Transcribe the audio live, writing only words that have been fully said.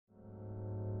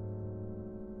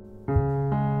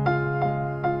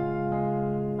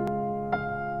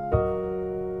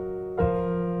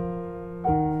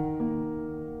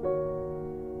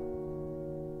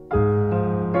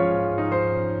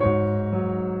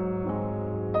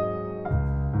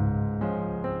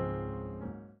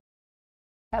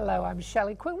Hello, I'm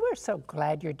Shelley Quinn. We're so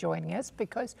glad you're joining us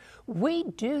because we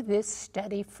do this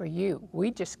study for you. We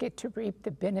just get to reap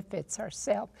the benefits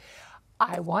ourselves.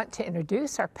 I want to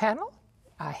introduce our panel.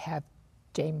 I have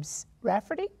James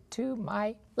Rafferty to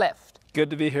my left.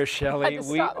 Good to be here, Shelley.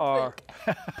 We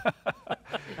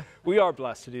are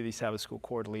blessed to do these Sabbath School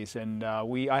quarterlies, and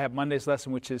I have Monday's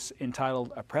lesson, which is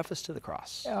entitled A Preface to the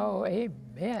Cross. Oh,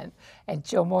 amen. And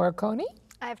Jill Morricone?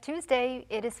 I have Tuesday,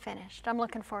 It Is Finished. I'm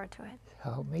looking forward to it.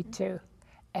 Oh, me too.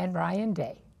 And Ryan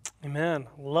Day. Amen.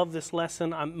 Love this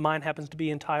lesson. Mine happens to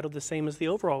be entitled the same as the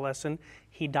overall lesson,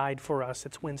 He Died for Us.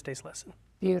 It's Wednesday's lesson.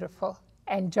 Beautiful.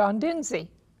 And John Dinsey.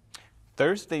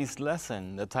 Thursday's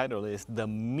lesson, the title is The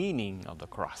Meaning of the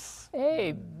Cross.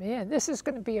 Amen. This is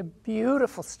going to be a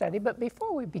beautiful study, but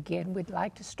before we begin, we'd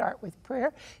like to start with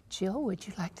prayer. Jill, would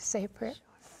you like to say a prayer?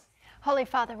 Holy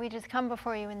Father, we just come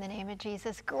before you in the name of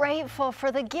Jesus, grateful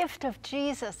for the gift of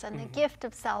Jesus and the gift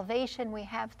of salvation we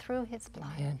have through his blood.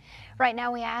 Amen. Right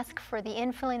now we ask for the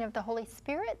infilling of the Holy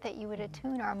Spirit, that you would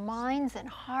attune our minds and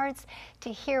hearts to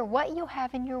hear what you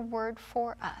have in your word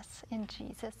for us. In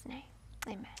Jesus' name,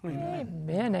 amen.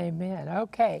 Amen, amen.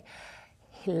 Okay.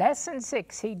 Lesson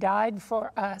 6, He died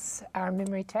for us. Our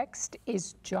memory text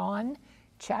is John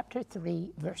chapter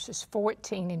 3, verses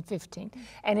 14 and 15.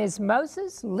 And as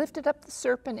Moses lifted up the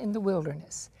serpent in the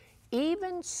wilderness,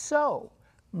 even so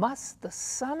must the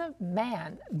Son of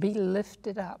Man be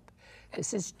lifted up.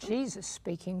 This is Jesus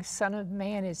speaking. Son of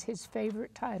Man is his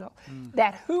favorite title.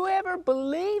 That whoever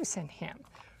believes in him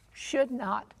should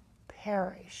not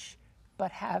perish,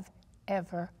 but have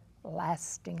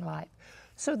everlasting life.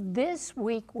 So this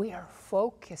week we are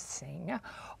focusing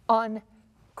on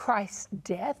Christ's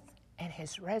death and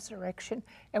his resurrection,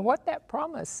 and what that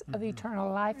promise of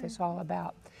eternal life is all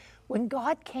about. When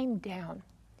God came down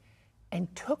and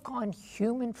took on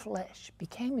human flesh,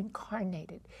 became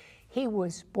incarnated, he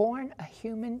was born a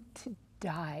human to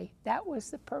die. That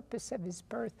was the purpose of his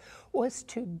birth, was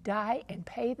to die and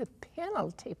pay the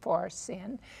penalty for our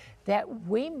sin, that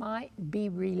we might be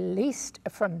released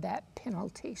from that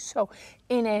penalty. So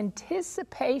in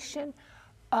anticipation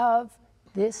of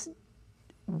this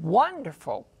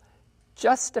wonderful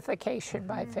justification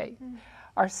by faith,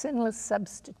 our sinless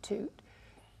substitute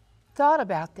thought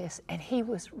about this, and he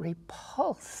was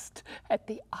repulsed at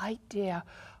the idea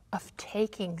of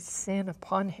taking sin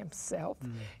upon himself.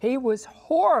 He was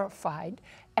horrified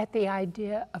at the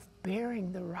idea of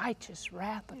bearing the righteous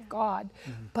wrath of God.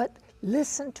 But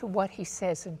listen to what he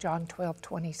says in John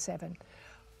 12:27.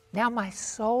 Now my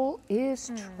soul is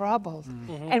troubled,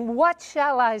 and what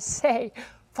shall I say?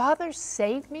 Father,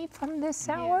 save me from this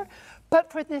hour?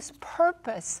 But for this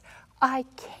purpose, I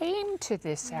came to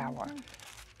this hour.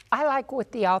 I like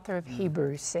what the author of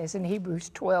Hebrews says in Hebrews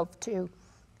 12:2.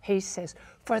 He says,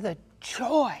 for the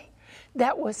joy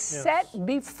that was set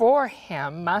before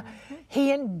him,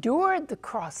 he endured the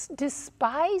cross,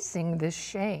 despising the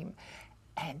shame.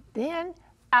 And then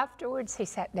afterwards, he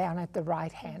sat down at the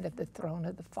right hand of the throne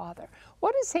of the Father.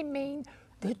 What does he mean?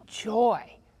 The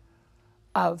joy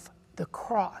of the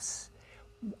cross.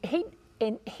 He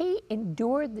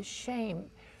endured the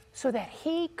shame so that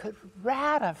he could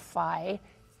ratify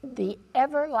the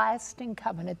everlasting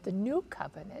covenant, the new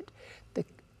covenant, the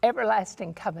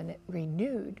everlasting covenant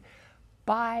renewed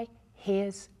by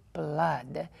his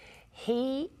blood.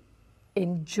 He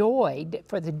enjoyed,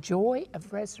 for the joy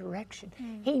of resurrection.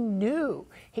 He knew,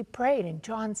 he prayed in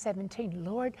John 17,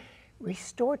 Lord,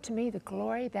 restore to me the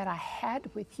glory that I had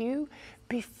with you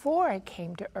before I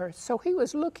came to earth. So he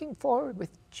was looking forward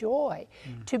with joy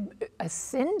to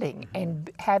ascending and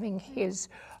having his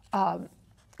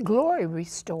glory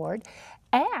restored.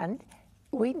 And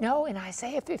we know in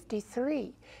Isaiah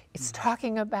 53, it's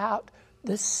talking about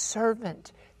the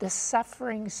servant, the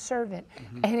suffering servant.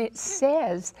 And it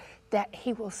says that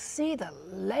he will see the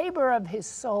labor of his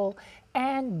soul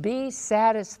and be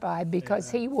satisfied, because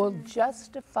he will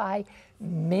justify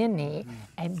many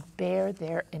and bear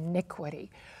their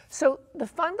iniquity. So the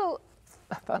fundamental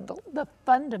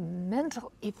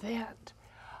event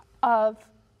of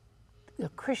the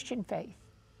Christian faith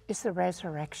is the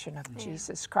resurrection of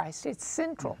Jesus Christ. It's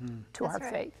central to our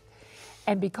faith.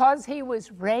 And because he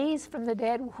was raised from the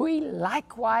dead, we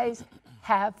likewise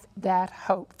have that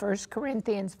hope. 1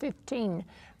 Corinthians 15,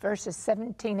 verses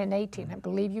 17 and 18. I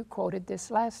believe you quoted this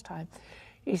last time.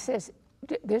 He says,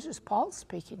 this is Paul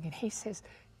speaking, and he says,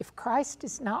 if Christ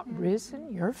is not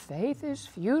risen, your faith is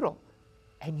futile,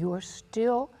 and you are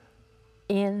still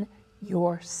in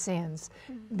your sins.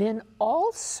 Then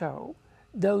also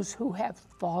those who have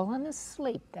fallen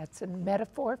asleep, that's a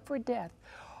metaphor for death,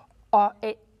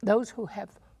 those who have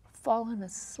fallen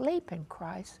asleep in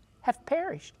Christ have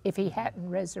perished if he hadn't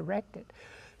resurrected.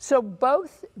 So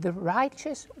both the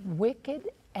righteous wicked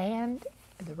and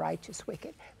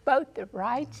both the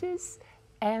righteous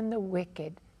and the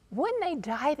wicked, when they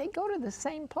die, they go to the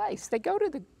same place. They go to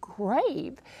the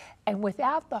grave. And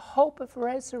without the hope of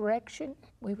resurrection,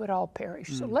 we would all perish.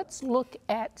 So let's look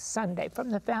at Sunday from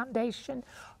the foundation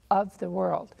of the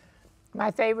world.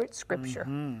 My favorite scripture,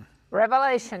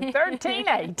 Revelation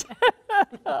 13:8.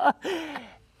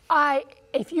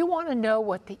 If you want to know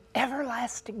what the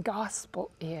everlasting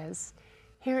gospel is,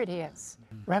 here it is,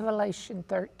 Revelation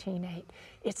 13:8.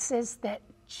 It says that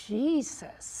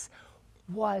Jesus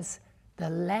was the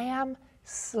Lamb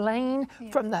slain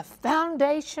from the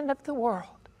foundation of the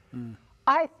world.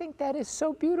 I think that is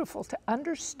so beautiful to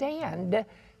understand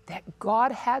that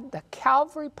God had the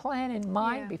Calvary plan in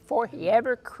mind before he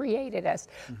ever created us.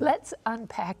 Let's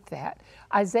unpack that.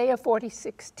 Isaiah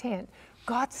 46:10.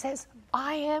 God says,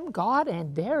 I am God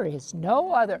and there is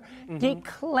no other,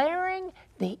 declaring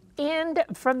the end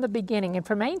from the beginning and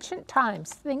from ancient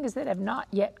times, things that have not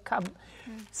yet come,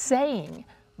 saying,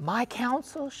 my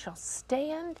counsel shall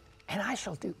stand and I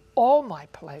shall do all my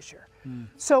pleasure.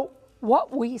 So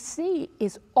what we see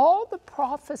is all the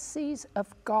prophecies of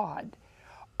God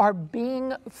are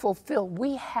being fulfilled.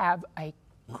 We have a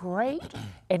great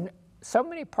and so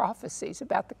many prophecies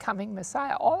about the coming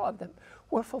Messiah. All of them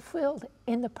were fulfilled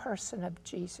in the person of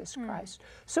Jesus Christ.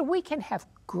 So we can have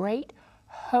great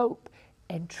hope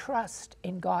and trust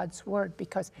in God's word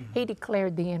because he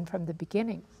declared the end from the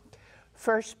beginning.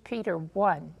 1 Peter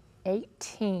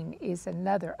 1:18 is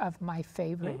another of my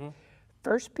favorite.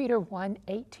 1 Peter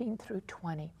 1:18 through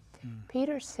 20.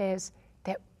 Peter says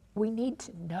that we need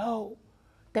to know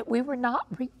that we were not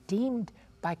redeemed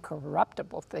by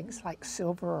corruptible things like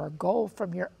silver or gold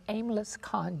from your aimless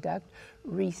conduct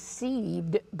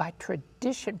received by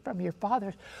tradition from your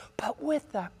fathers, but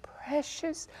with the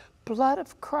precious blood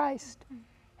of Christ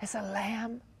as a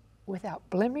lamb without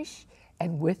blemish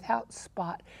and without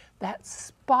spot, that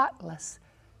spotless,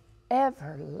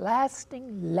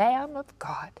 everlasting Lamb of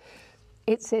God.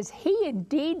 It says he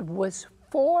indeed was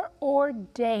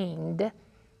foreordained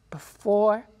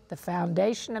before the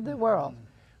foundation of the world,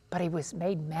 but he was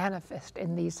made manifest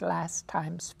in these last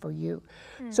times for you.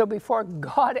 So before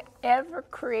God ever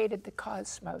created the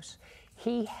cosmos,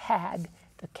 he had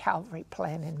the Calvary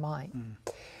plan in mind.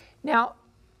 Now,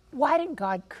 why did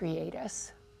God create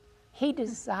us? He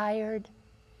desired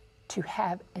to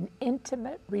have an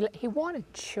intimate, he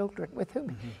wanted children with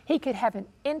whom he could have an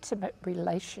intimate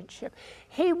relationship.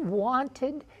 He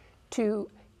wanted to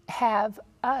have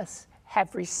us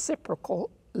have reciprocal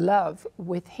love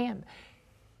with him.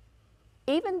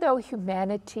 Even though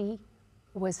humanity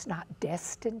was not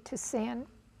destined to sin,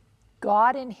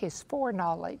 God in his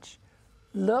foreknowledge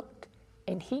looked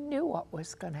and he knew what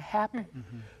was going to happen.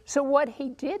 So what he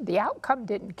did, the outcome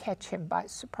didn't catch him by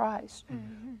surprise,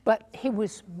 but he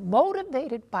was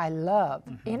motivated by love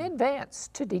in advance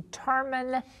to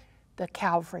determine the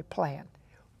Calvary plan.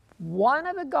 One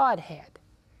of the Godhead,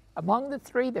 among the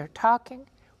three they're talking,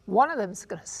 one of them is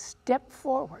going to step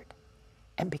forward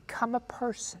and become a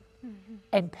person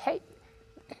and pay.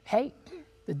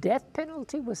 The death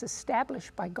penalty was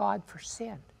established by God for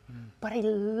sin. But he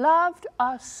loved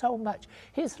us so much.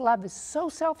 His love is so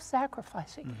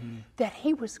self-sacrificing that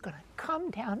he was going to come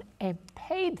down and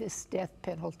pay this death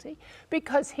penalty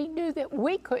because he knew that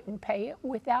we couldn't pay it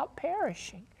without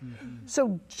perishing.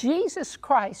 So Jesus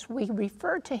Christ, we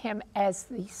refer to him as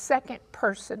the second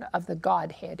person of the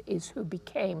Godhead, is who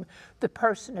became the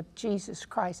person of Jesus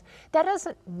Christ. That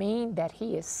doesn't mean that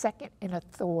he is second in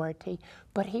authority,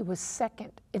 but he was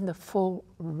second in the full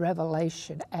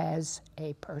revelation as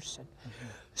a person.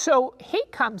 So he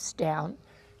comes down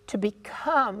to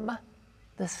become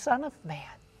the Son of Man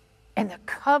and the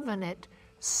covenant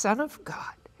Son of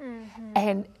God.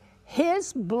 And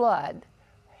his blood,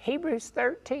 Hebrews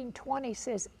 13:20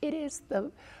 says, it is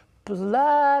the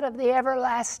blood of the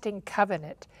everlasting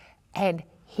covenant, and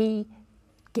he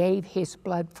gave his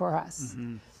blood for us.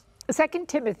 2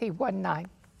 Timothy 1:9.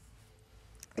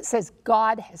 It says,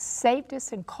 God has saved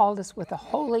us and called us with a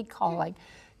holy calling,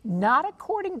 not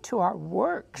according to our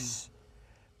works,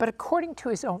 but according to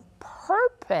his own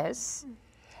purpose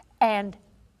and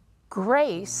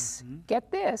grace,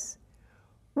 get this,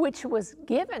 which was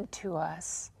given to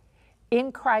us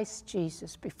in Christ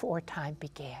Jesus before time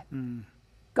began.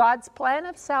 God's plan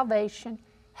of salvation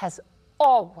has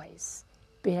always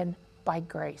been by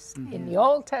grace in the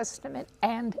Old Testament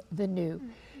and the New.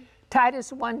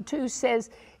 Titus 1:2 says,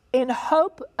 in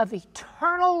hope of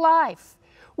eternal life,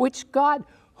 which God,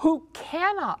 who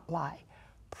cannot lie,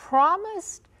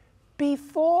 promised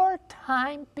before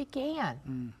time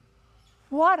began.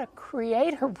 What a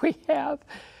creator we have.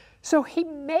 So he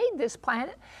made this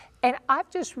planet, and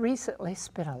I've just recently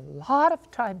spent a lot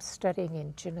of time studying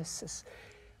in Genesis.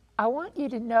 I want you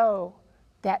to know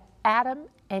that Adam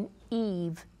and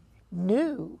Eve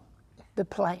knew the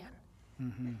plan.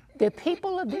 The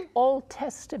people of the Old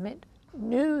Testament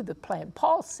knew the plan.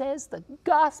 Paul says the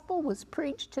gospel was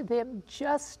preached to them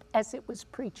just as it was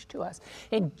preached to us.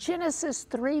 In Genesis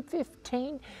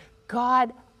 3:15,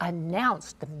 God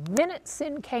announced, the minute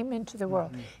sin came into the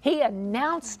world, he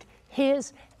announced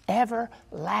his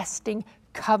everlasting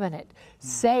covenant,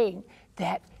 saying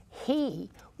that he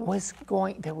was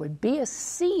going, there would be a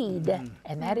seed,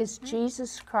 and that is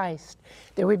Jesus Christ.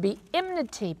 There would be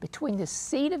enmity between the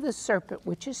seed of the serpent,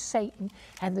 which is Satan,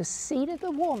 and the seed of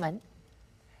the woman.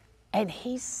 And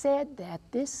he said that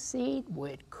this seed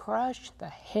would crush the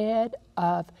head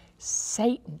of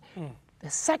Satan. The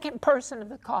second person of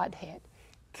the Godhead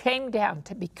came down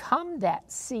to become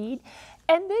that seed.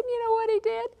 And then you know what he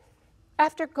did?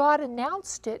 After God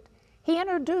announced it, he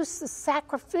introduced the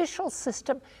sacrificial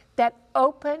system that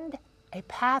opened a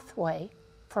pathway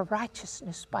for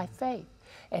righteousness by faith.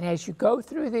 And as you go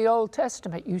through the Old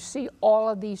Testament, you see all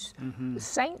of these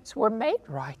saints were made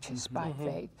righteous by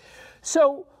faith.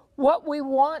 So what we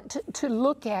want to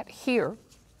look at here,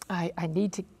 I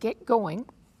need to get going,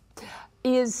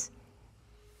 is,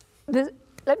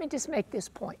 let me just make this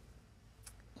point.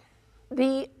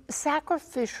 The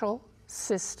sacrificial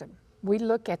system, we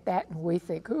look at that and we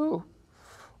think, ooh,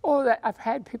 oh, that I've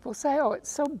had people say, oh,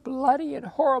 it's so bloody and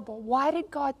horrible. Why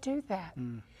did God do that?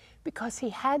 Because he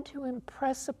had to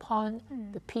impress upon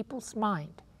the people's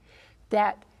mind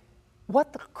that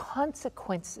what the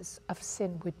consequences of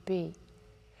sin would be.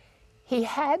 He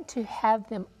had to have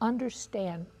them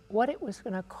understand what it was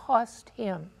going to cost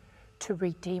him to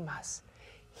redeem us.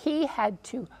 He had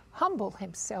to humble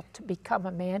himself to become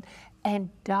a man and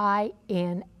die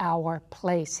in our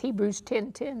place. Hebrews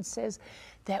 10:10 says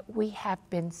that we have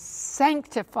been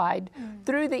sanctified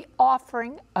through the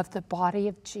offering of the body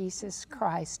of Jesus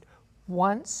Christ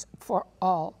once for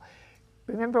all.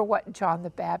 Remember what John the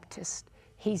Baptist,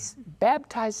 he's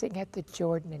baptizing at the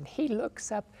Jordan, and he looks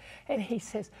up and he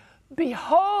says,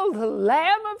 "Behold the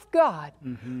Lamb of God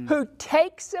who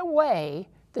takes away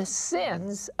the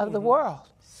sins of the world."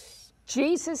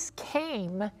 Jesus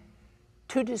came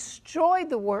to destroy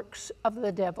the works of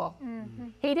the devil.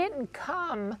 He didn't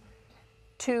come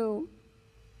to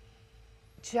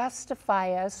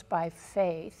justify us by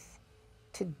faith,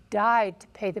 to die to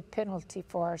pay the penalty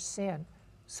for our sin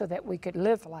so that we could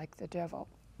live like the devil.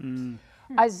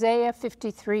 Isaiah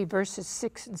 53 verses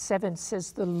 6 and 7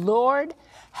 says, "The Lord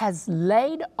has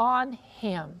laid on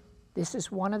him," this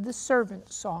is one of the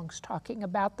servant songs talking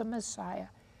about the Messiah,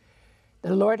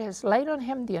 "The Lord has laid on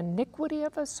him the iniquity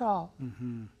of us all.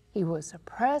 He was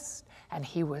oppressed and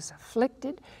he was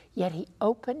afflicted, yet he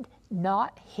opened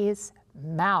not his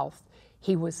mouth.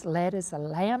 He was led as a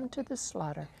lamb to the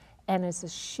slaughter, and as a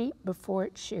sheep before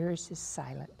its shearers is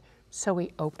silent, so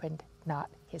he opened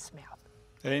not his mouth."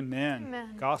 Amen.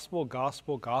 Amen. Gospel,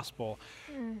 gospel, gospel.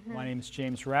 My name is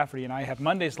James Rafferty, and I have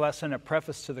Monday's lesson, A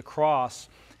Preface to the Cross,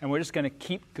 and we're just going to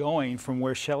keep going from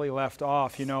where Shelley left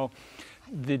off. You know,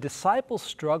 the disciples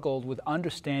struggled with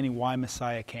understanding why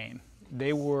Messiah came.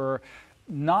 They were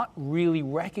not really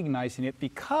recognizing it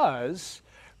because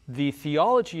the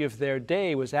theology of their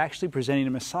day was actually presenting a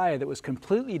Messiah that was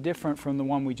completely different from the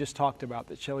one we just talked about,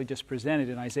 that Shelley just presented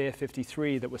in Isaiah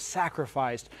 53, that was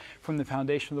sacrificed from the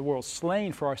foundation of the world,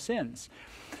 slain for our sins.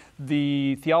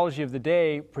 The theology of the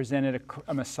day presented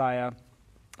a Messiah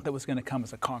that was going to come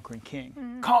as a conquering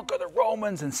king. Conquer the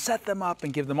Romans and set them up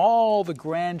and give them all the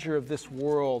grandeur of this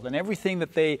world and everything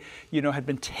that they, had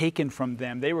been taken from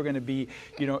them. They were going to be,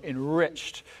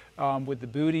 enriched with the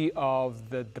booty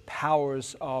of the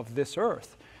powers of this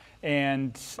earth.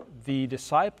 And the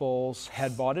disciples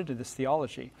had bought into this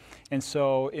theology. And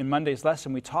so in Monday's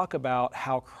lesson, we talk about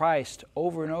how Christ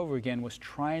over and over again was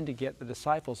trying to get the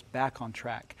disciples back on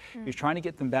track. He was trying to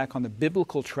get them back on the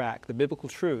biblical track, the biblical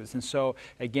truths. And so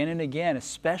again and again,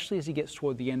 especially as he gets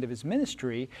toward the end of his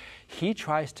ministry, he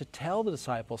tries to tell the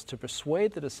disciples, to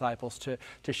persuade the disciples, to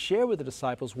share with the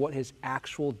disciples what his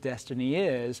actual destiny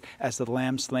is as the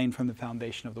Lamb slain from the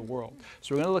foundation of the world.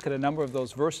 So we're going to look at a number of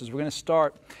those verses. We're going to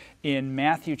start in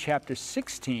Matthew chapter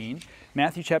 16.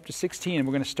 Matthew chapter 16, and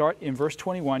we're going to start in verse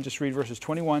 21. Just read verses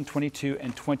 21, 22,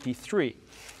 and 23.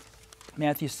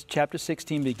 Matthew chapter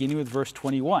 16, beginning with verse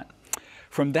 21.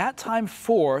 "From that time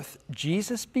forth,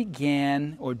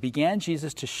 began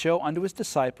Jesus to show unto his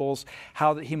disciples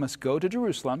how that he must go to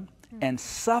Jerusalem and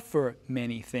suffer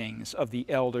many things of the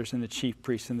elders and the chief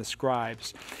priests and the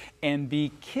scribes, and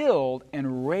be killed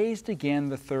and raised again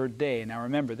the third day. Now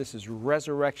remember, this is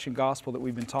resurrection gospel that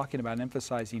we've been talking about and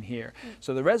emphasizing here.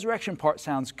 So the resurrection part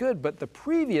sounds good, but the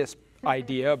previous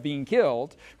idea of being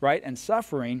killed, right, and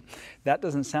suffering, that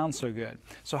doesn't sound so good.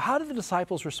 So how did the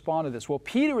disciples respond to this? Well,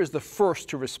 Peter is the first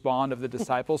to respond of the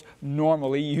disciples,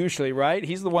 normally, usually, right?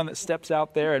 He's the one that steps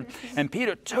out there, and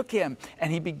Peter took him,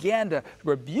 and he began to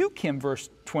rebuke him, verse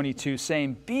 22,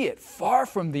 saying, "Be it far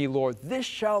from thee, Lord, this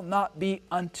shall not be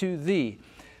unto thee."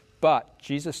 But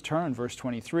Jesus turned, verse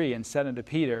 23, and said unto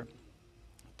Peter,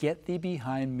 "Get thee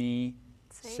behind me,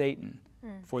 Satan.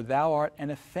 For thou art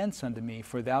an offense unto me,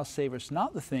 for thou savorest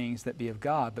not the things that be of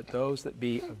God, but those that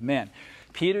be of men."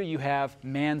 Peter, you have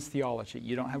man's theology.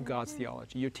 You don't have God's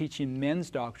theology. You're teaching men's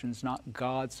doctrines, not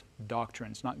God's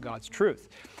doctrines, not God's truth.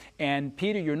 And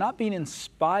Peter, you're not being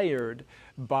inspired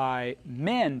by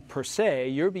men per se.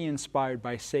 You're being inspired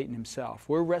by Satan himself.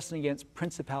 We're wrestling against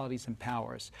principalities and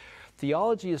powers.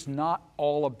 Theology is not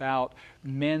all about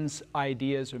men's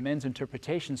ideas or men's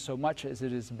interpretations so much as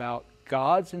it is about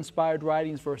God's inspired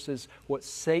writings versus what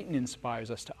Satan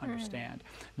inspires us to understand.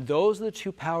 Those are the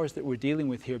two powers that we're dealing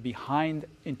with here behind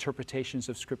interpretations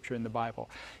of Scripture in the Bible.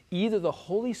 Either the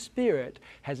Holy Spirit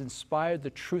has inspired the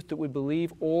truth that we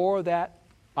believe, or that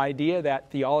idea,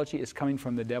 that theology is coming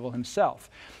from the devil himself.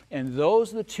 And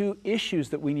those are the two issues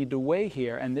that we need to weigh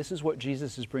here, and this is what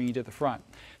Jesus is bringing to the front.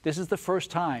 This is the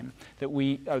first time that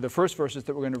the first verses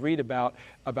that we're going to read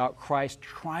about Christ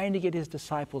trying to get his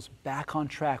disciples back on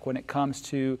track when it comes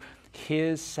to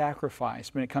his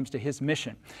sacrifice, when it comes to his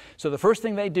mission. So the first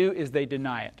thing they do is they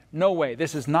deny it. No way,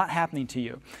 this is not happening to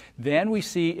you. Then we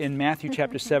see in Matthew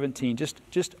chapter 17,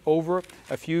 just over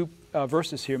a few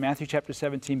verses here, Matthew chapter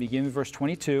 17, beginning with verse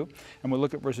 22, and we'll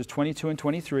look at verses 22 and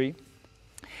 23.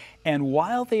 "And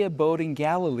while they abode in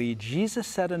Galilee, Jesus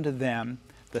said unto them,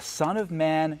 The Son of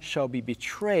Man shall be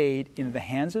betrayed into the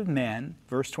hands of men,"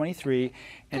 verse 23,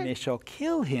 "and they shall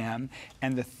kill him,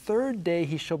 and the third day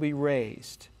he shall be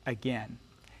raised again."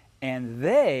 And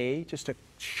they, just a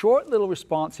short little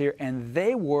response here, and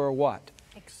they were what?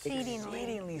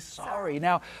 Exceedingly sorry.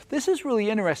 Now, this is really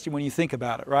interesting when you think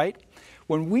about it, right?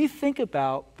 When we think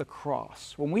about the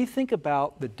cross, when we think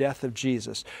about the death of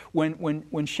Jesus,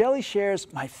 when Shelley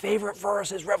shares, my favorite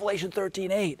verse is Revelation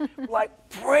 13:8, we're like,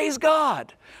 praise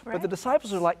God. Right. But the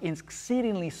disciples are like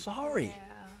exceedingly sorry.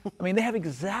 Yeah. I mean, they have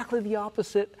exactly the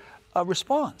opposite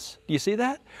response. Do you see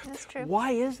that? That's true.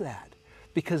 Why is that?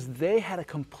 Because they had a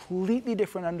completely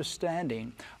different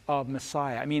understanding of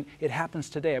Messiah. I mean, it happens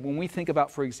today. When we think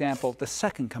about, for example, the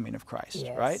second coming of Christ,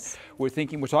 yes, right? We're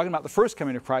talking about the first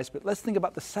coming of Christ, but let's think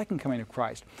about the second coming of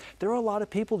Christ. There are a lot of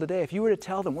people today, if you were to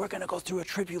tell them, we're going to go through a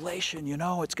tribulation, you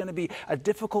know, it's going to be a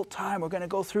difficult time, we're going to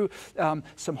go through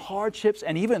some hardships,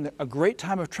 and even a great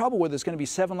time of trouble where there's going to be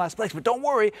 7 last plagues, but don't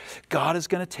worry, God is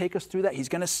going to take us through that. He's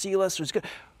going to seal us.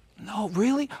 No,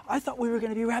 really? I thought we were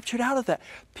going to be raptured out of that.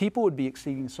 People would be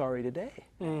exceeding sorry today,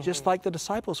 just like the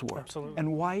disciples were. Absolutely.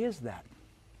 And why is that?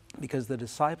 Because the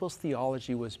disciples'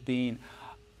 theology was being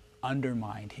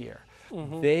undermined here.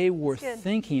 They were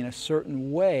thinking a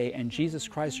certain way, and Jesus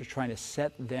Christ is trying to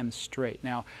set them straight.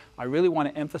 Now, I really want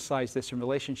to emphasize this in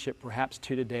relationship perhaps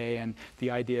to today and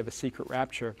the idea of a secret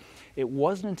rapture. It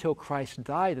wasn't until Christ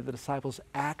died that the disciples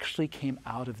actually came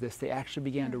out of this. They actually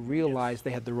began to realize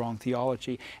they had the wrong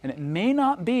theology. And it may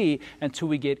not be until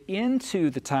we get into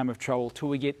the time of trouble, till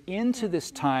we get into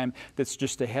this time that's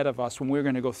just ahead of us, when we're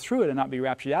going to go through it and not be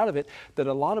raptured out of it, that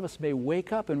a lot of us may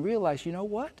wake up and realize, you know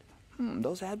what?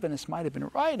 Those Adventists might have been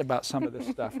right about some of this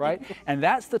stuff, right? And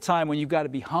that's the time when you've got to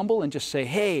be humble and just say,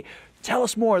 hey, tell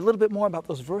us more, a little bit more about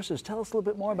those verses. Tell us a little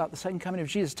bit more about the second coming of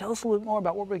Jesus. Tell us a little bit more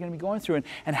about what we're going to be going through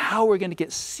and how we're going to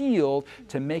get sealed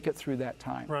to make it through that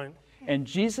time. Right. And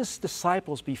Jesus'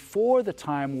 disciples before the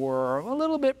time were a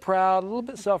little bit proud, a little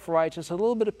bit self-righteous, a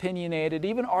little bit opinionated,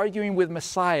 even arguing with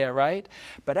Messiah, right?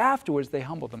 But afterwards, they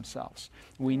humbled themselves.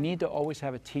 We need to always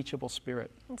have a teachable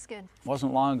spirit. That's good. It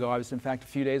wasn't long ago. In fact, a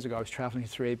few days ago, I was traveling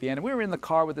through ABN, and we were in the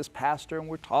car with this pastor, and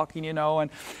we're talking, you know,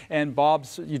 and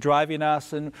Bob's driving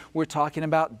us, and we're talking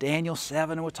about Daniel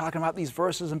 7, and we're talking about these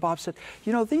verses, and Bob said,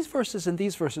 you know, these verses and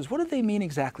these verses, what do they mean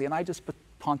exactly? And I just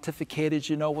pontificated,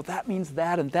 you know, well, that means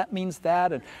that, and that means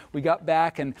that, and we got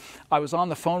back, and I was on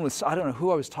the phone with, I don't know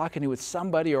who I was talking to, with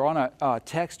somebody, or on a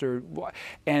text,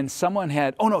 and someone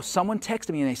texted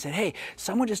me, and they said, hey,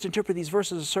 someone just interpreted these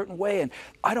verses a certain way, and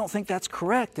I don't think that's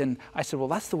correct. And I said, well,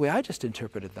 that's the way I just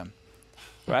interpreted them,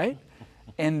 right?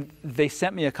 And they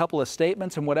sent me a couple of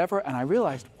statements and whatever, and I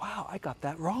realized, wow, I got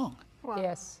that wrong. Wow.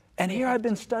 Yes. And here I've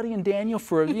been studying Daniel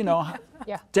for,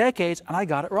 Yeah. decades, and I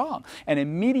got it wrong. And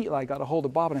immediately I got a hold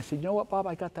of Bob, and I said, you know what, Bob,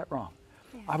 I got that wrong.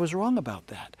 I was wrong about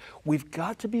that. We've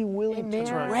got to be willing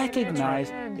to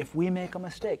recognize if we make a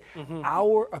mistake.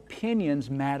 Our opinions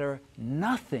matter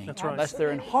nothing unless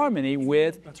they're in harmony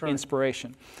with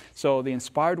inspiration. So the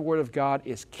inspired Word of God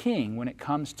is king when it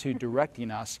comes to directing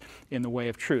us in the way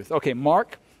of truth. Okay,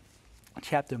 Mark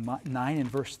chapter 9 and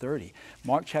verse 30.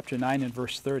 Mark chapter 9 and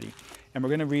verse 30. And we're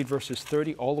going to read verses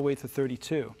 30 all the way to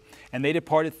 32. And they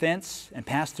departed thence and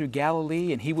passed through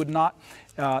Galilee, and he would not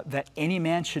that any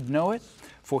man should know it.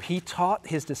 For he taught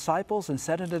his disciples and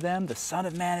said unto them, the Son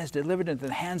of Man is delivered into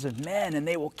the hands of men, and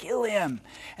they will kill him.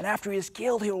 And after he is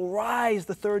killed, he will rise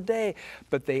the third day.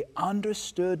 But they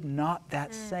understood not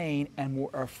that saying, and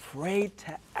were afraid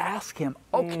to ask him.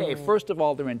 Okay, first of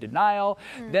all, they're in denial.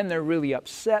 Then they're really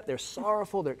upset. They're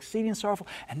sorrowful. They're exceeding sorrowful.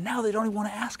 And now they don't even want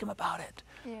to ask him about it.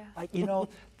 Yeah. Like,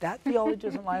 that theology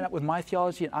doesn't line up with my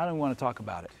theology, and I don't even want to talk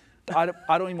about it.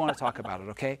 I don't even want to talk about it,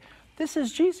 okay? This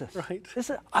is Jesus. Right.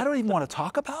 I don't even want to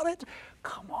talk about it.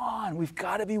 Come on, we've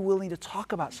got to be willing to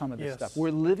talk about some of this stuff.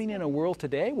 We're living in a world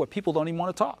today where people don't even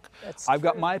want to talk. I've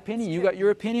got my opinion, you got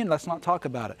your opinion, let's not talk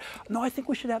about it. No, I think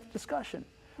we should have a discussion.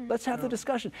 Let's have the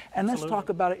discussion. And let's talk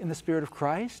about it in the Spirit of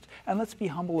Christ. And let's be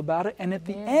humble about it. And at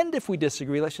the end, if we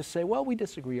disagree, let's just say, well, we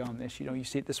disagree on this. You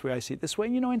see it this way, I see it this way.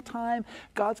 And in time,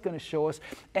 God's going to show us.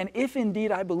 And if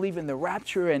indeed I believe in the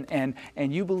rapture and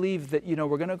you believe that,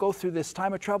 we're going to go through this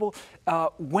time of trouble,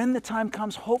 when the time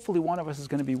comes, hopefully one of us is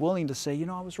going to be willing to say,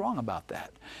 I was wrong about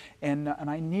that. And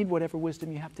I need whatever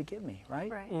wisdom you have to give me,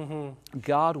 right?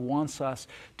 God wants us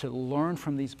to learn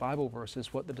from these Bible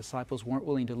verses what the disciples weren't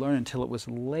willing to learn until it was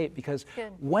late, because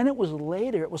when it was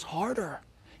later, it was harder.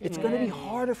 It's going to be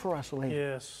harder for us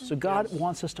later. So God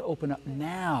wants us to open up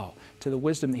now to the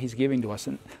wisdom that He's giving to us.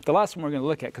 And the last one we're going to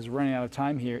look at, because we're running out of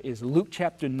time here, is Luke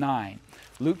chapter 9.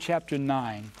 Luke chapter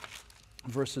 9,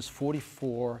 verses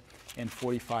 44 and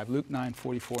 45. Luke 9,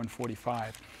 44 and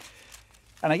 45.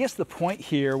 And I guess the point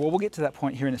here, well, we'll get to that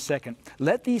point here in a second.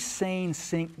 Let these sayings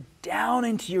sink down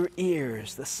into your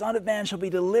ears. The Son of Man shall be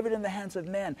delivered in the hands of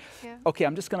men. Okay,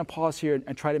 I'm just going to pause here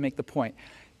and try to make the point.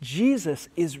 Jesus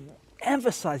is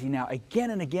emphasizing now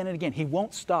again and again and again. He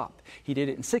won't stop. He did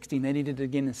it in 16, then he did it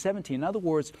again in 17. In other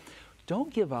words,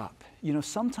 don't give up.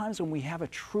 Sometimes when we have a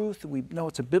truth, we know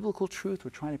it's a biblical truth, we're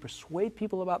trying to persuade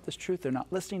people about this truth, they're not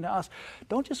listening to us.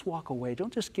 Don't just walk away.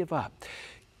 Don't just give up.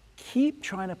 Keep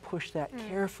trying to push that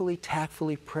carefully,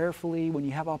 tactfully, prayerfully, when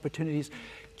you have opportunities.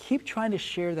 Keep trying to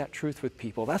share that truth with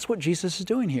people. That's what Jesus is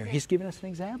doing here. He's giving us an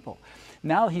example.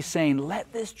 Now He's saying,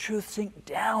 let this truth sink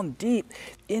down deep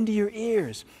into your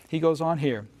ears. He goes on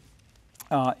here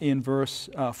in verse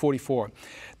 44.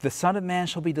 The Son of Man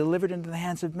shall be delivered into the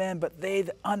hands of men, but they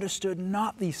understood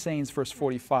not these sayings, verse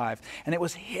 45. And it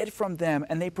was hid from them,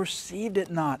 and they perceived it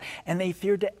not, and they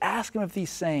feared to ask Him of these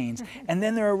sayings. And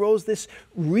then there arose this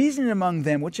reasoning among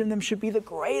them, which of them should be the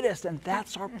greatest, and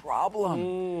that's our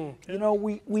problem.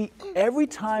 We every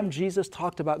time Jesus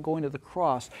talked about going to the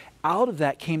cross, out of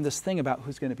that came this thing about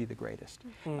who's going to be the greatest.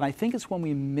 And I think it's when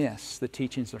we miss the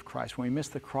teachings of Christ, when we miss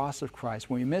the cross of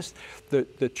Christ, when we miss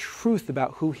the truth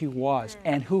about who He was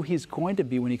and who He's going to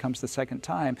be when He comes the second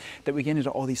time, that we get into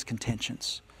all these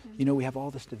contentions. We have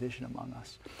all this division among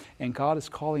us. And God is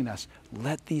calling us,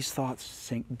 let these thoughts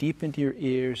sink deep into your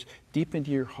ears, deep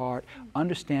into your heart.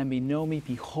 Understand me, know me,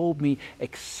 behold me,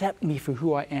 accept me for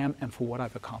who I am and for what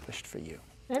I've accomplished for you.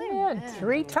 Amen.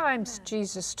 3 times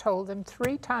Jesus told them,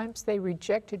 3 times they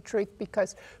rejected truth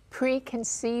because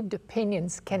preconceived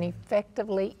opinions can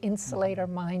effectively insulate our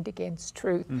mind against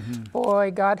truth.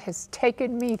 Boy, God has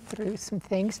taken me through some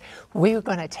things. We're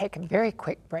going to take a very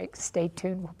quick break. Stay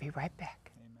tuned. We'll be right back.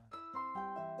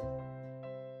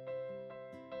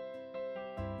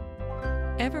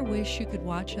 Ever wish you could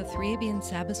watch a 3ABN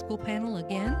Sabbath School panel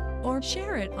again? Or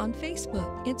share it on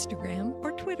Facebook, Instagram,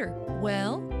 or Twitter?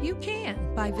 Well, you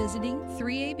can by visiting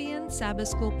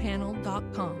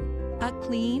 3ABNSabbathSchoolPanel.com. A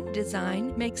clean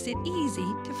design makes it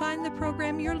easy to find the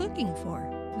program you're looking for.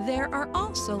 There are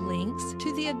also links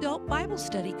to the Adult Bible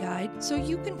Study Guide so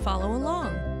you can follow along.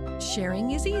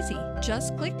 Sharing is easy.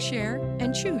 Just click share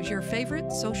and choose your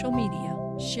favorite social media.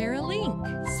 Share a link.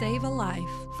 Save a life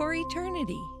for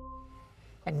eternity.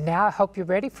 And now I hope you're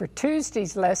ready for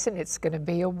Tuesday's lesson. It's going to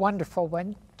be a wonderful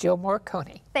one. Jill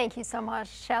Morcone. Thank you so much,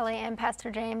 Shelley and Pastor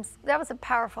James. That was a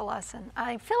powerful lesson.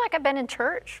 I feel like I've been in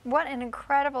church. What an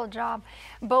incredible job,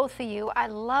 both of you. I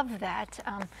love that.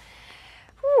 I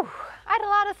had a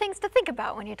lot of things to think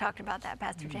about when you talked about that,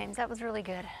 Pastor James. That was really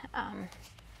good.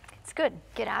 it's good.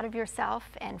 Get out of yourself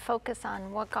and focus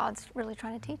on what God's really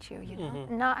trying to teach you, you know,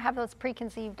 not have those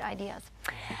preconceived ideas.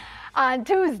 On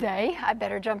Tuesday, I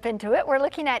better jump into it, we're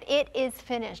looking at "It is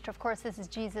finished." Of course, this is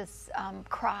Jesus'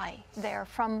 cry there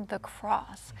from the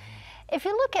cross. If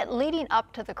you look at leading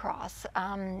up to the cross,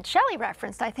 Shelley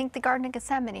referenced, I think, the Garden of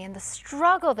Gethsemane and the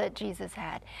struggle that Jesus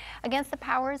had against the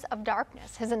powers of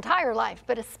darkness his entire life,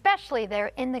 but especially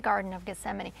there in the Garden of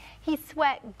Gethsemane. He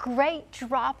sweat great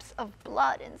drops of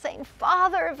blood and saying,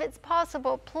 "Father, if it's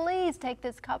possible, please take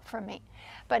this cup from me.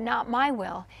 But not my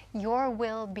will, your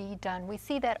will be done." We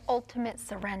see that ultimate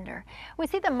surrender. We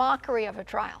see the mockery of a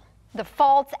trial, the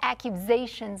false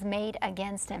accusations made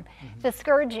against him, the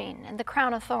scourging and the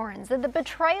crown of thorns, and the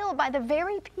betrayal by the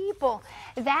very people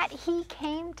that he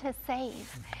came to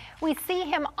save. We see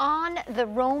him on the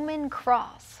Roman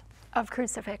cross of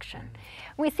crucifixion.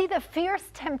 We see the fierce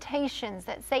temptations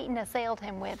that Satan assailed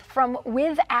him with from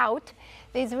without.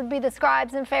 These would be the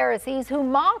scribes and Pharisees who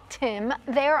mocked him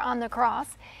there on the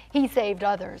cross. He saved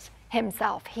others.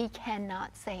 Himself he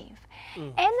cannot save.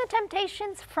 And the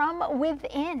temptations from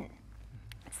within.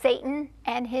 Satan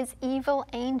and his evil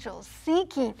angels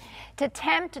seeking to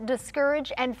tempt,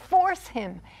 discourage, and force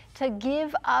him to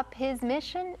give up his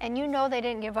mission. And you know they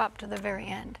didn't give up to the very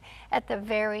end, at the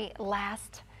very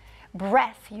last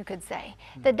breath, you could say.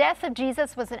 The death of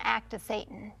Jesus was an act of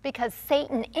Satan because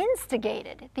Satan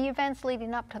instigated the events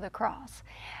leading up to the cross.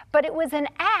 But it was an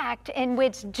act in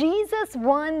which Jesus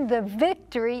won the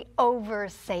victory over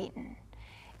Satan.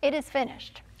 It is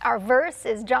finished. Our verse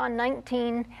is John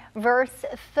 19, verse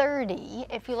 30.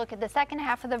 If you look at the second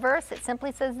half of the verse, it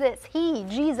simply says this: He,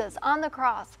 Jesus, on the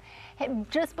cross,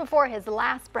 just before his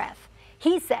last breath,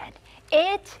 he said,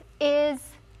 "It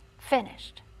is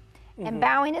finished." And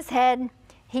bowing his head,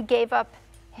 he gave up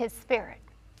his spirit.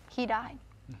 He died.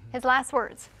 His last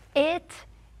words, "It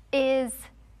is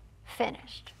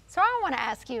finished." So I want to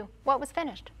ask you, what was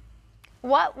finished?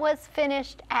 What was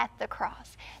finished at the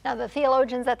cross? Now, the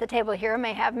theologians at the table here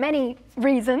may have many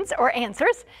reasons or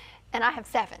answers, and I have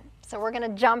 7. So we're going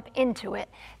to jump into it.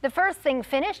 The first thing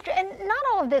finished, and not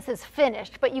all of this is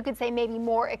finished, but you could say maybe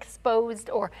more exposed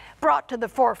or brought to the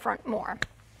forefront more.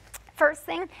 First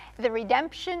thing, the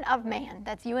redemption of man,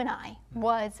 that's you and I,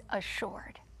 was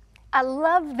assured. I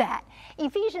love that.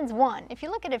 Ephesians 1, if you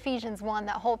look at Ephesians 1,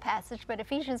 that whole passage, but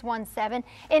Ephesians 1:7,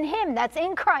 in him, that's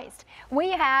in Christ,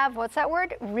 we have, what's that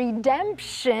word?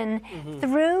 Redemption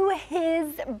through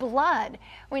his blood.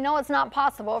 We know it's not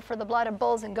possible for the blood of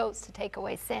bulls and goats to take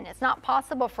away sin. It's not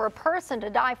possible for a person to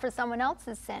die for someone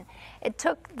else's sin. It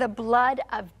took the blood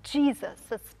of Jesus,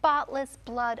 the spotless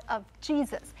blood of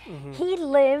Jesus. He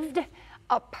lived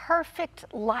a perfect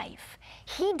life.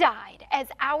 He died as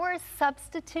our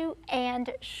substitute and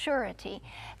surety.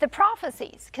 The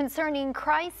prophecies concerning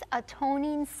Christ's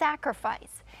atoning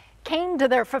sacrifice came to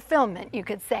their fulfillment, you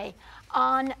could say,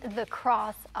 on the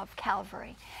cross of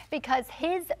Calvary, because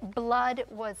his blood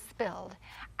was spilled.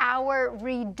 Our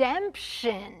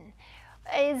redemption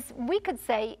is, we could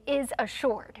say, is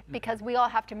assured, because we all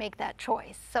have to make that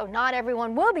choice. So not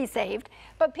everyone will be saved,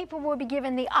 but people will be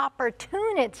given the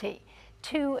opportunity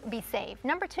to be saved.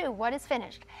 Number 2, what is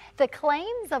finished? The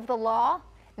claims of the law,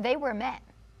 they were met.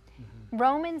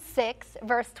 Romans 6,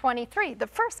 verse 23, the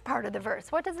first part of the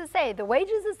verse. What does it say? The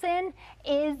wages of sin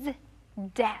is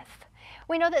death.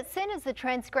 We know that sin is the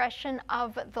transgression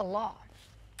of the law.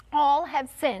 All have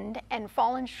sinned and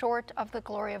fallen short of the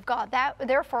glory of God.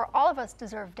 Therefore, all of us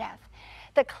deserve death.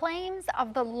 The claims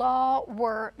of the law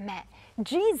were met.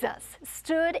 Jesus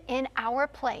stood in our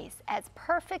place as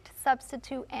perfect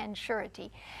substitute and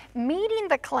surety, meeting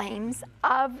the claims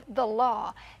of the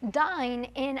law,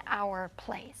 dying in our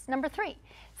place. Number 3,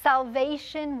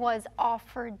 salvation was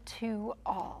offered to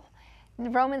all.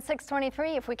 In Romans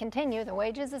 6:23, if we continue, the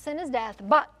wages of sin is death,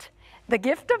 but the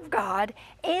gift of God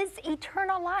is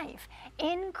eternal life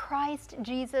in Christ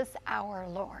Jesus our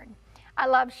Lord. I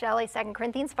love Shelley, 2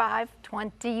 Corinthians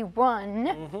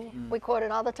 5:21. We quote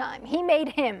it all the time. He made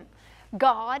him.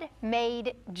 God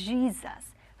made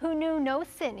Jesus, who knew no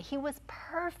sin. He was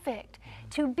perfect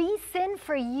to be sin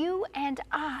for you and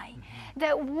I,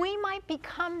 that we might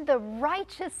become the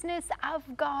righteousness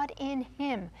of God in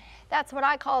him. That's what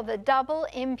I call the double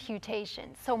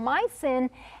imputation. So my sin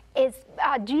is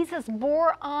Jesus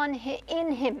bore on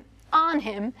him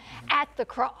at the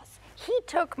cross. He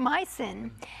took my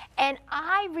sin, and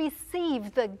I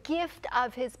received the gift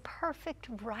of his perfect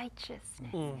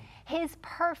righteousness, his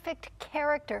perfect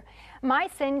character. My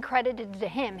sin credited to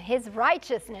him, his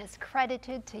righteousness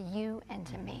credited to you and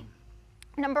to me.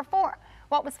 Number 4,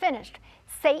 what was finished?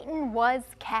 Satan was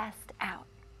cast out.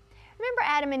 Remember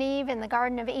Adam and Eve in the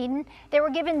Garden of Eden? They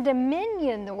were given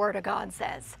dominion, the Word of God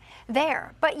says,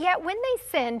 there. But yet when they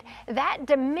sinned, that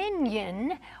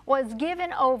dominion was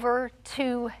given over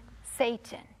to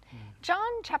Satan. John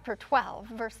chapter 12,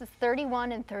 verses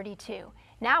 31 and 32.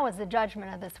 Now is the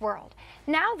judgment of this world.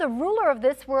 Now the ruler of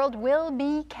this world will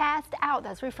be cast out.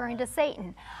 That's referring to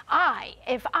Satan.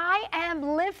 If I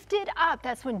am lifted up,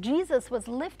 that's when Jesus was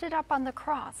lifted up on the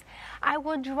cross, I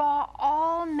will draw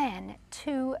all men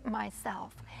to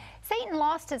myself. Satan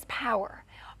lost his power,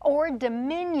 or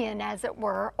dominion as it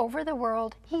were, over the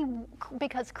world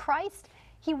because Christ,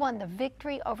 he won the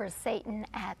victory over Satan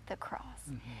at the cross.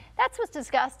 That's what's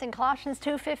discussed in Colossians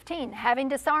 2:15. Having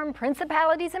disarmed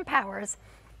principalities and powers,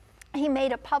 he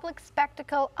made a public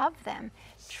spectacle of them,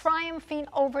 triumphing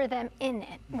over them in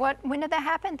it. When did that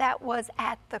happen? That was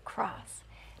at the cross.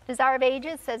 Desire of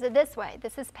Ages says it this way.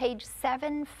 This is page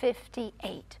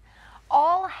 758.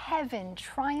 All heaven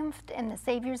triumphed in the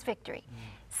Savior's victory.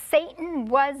 Satan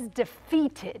was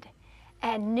defeated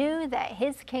and knew that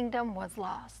his kingdom was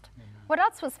lost. What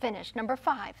else was finished? Number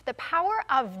 5, the power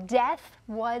of death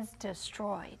was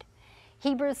destroyed.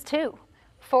 Hebrews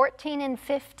 2:14 and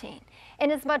 15.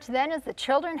 Inasmuch then as the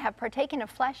children have partaken of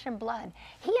flesh and blood,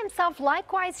 he himself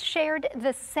likewise shared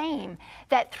the same,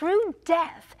 that through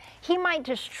death he might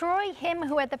destroy him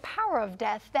who had the power of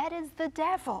death, that is the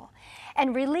devil,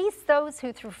 and release those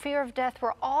who through fear of death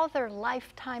were all their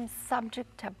lifetime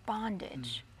subject to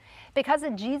bondage. Because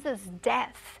of Jesus'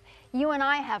 death, you and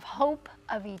I have hope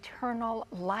of eternal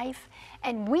life,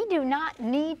 and we do not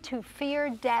need to fear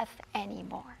death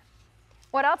anymore.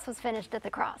 What else was finished at the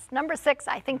cross? Number 6,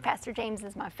 I think Pastor James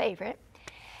is my favorite.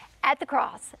 At the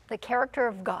cross, the character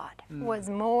of God was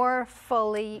more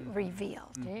fully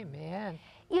revealed. Amen.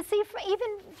 You see,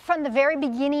 even from the very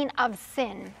beginning of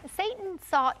sin, Satan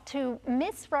sought to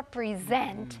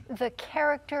misrepresent the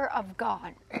character of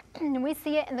God. And we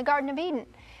see it in the Garden of Eden.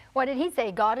 What did he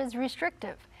say? God is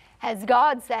restrictive. Has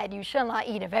God said, you shall not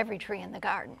eat of every tree in the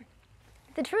garden?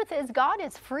 The truth is, God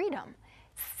is freedom.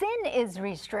 Sin is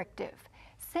restrictive.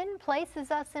 Sin places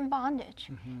us in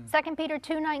bondage. 2 Peter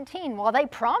 2:19, while they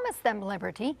promise them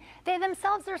liberty, they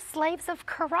themselves are slaves of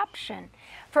corruption.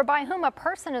 For by whom a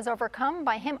person is overcome,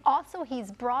 by him also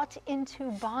he's brought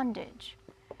into bondage.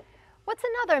 What's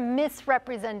another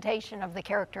misrepresentation of the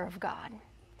character of God?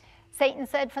 Satan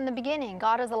said from the beginning,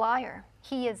 God is a liar.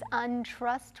 He is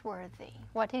untrustworthy.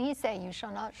 What did he say? You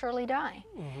shall not surely die.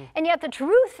 And yet the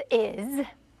truth is,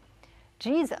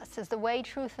 Jesus is the way,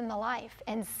 truth, and the life.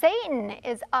 And Satan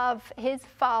is of his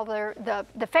father,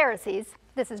 the Pharisees.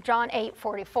 This is John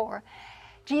 8:44.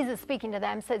 Jesus speaking to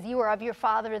them says, you are of your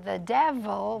father, the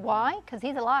devil. Why? Because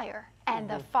he's a liar and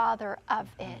the father of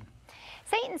it.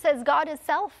 Satan says God is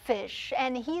selfish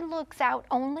and he looks out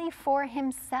only for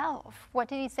himself. What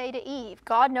did he say to Eve?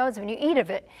 God knows when you eat of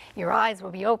it, your eyes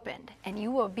will be opened and you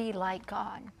will be like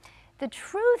God. The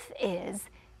truth is,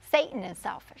 Satan is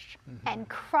selfish and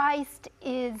Christ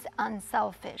is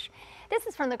unselfish. This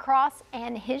is from The Cross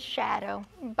and His Shadow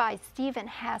by Stephen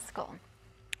Haskell.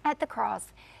 At the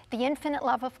cross, the infinite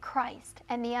love of Christ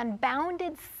and the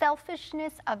unbounded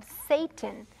selfishness of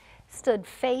Satan stood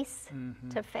face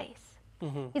to face.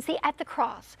 You see, at the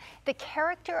cross, the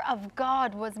character of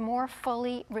God was more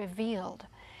fully revealed.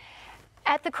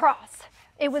 At the cross,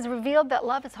 it was revealed that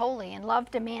love is holy and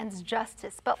love demands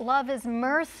justice, but love is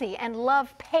mercy and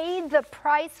love paid the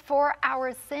price for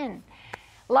our sin.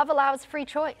 Love allows free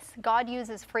choice. God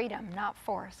uses freedom, not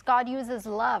force. God uses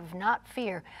love, not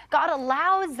fear. God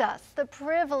allows us the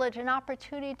privilege and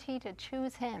opportunity to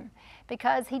choose him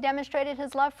because he demonstrated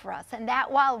his love for us, and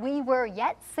that while we were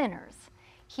yet sinners,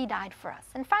 he died for us.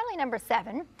 And finally, number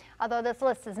 7, although this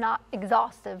list is not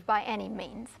exhaustive by any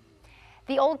means,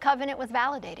 the old covenant was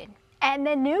validated and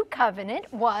the new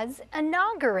covenant was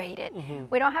inaugurated.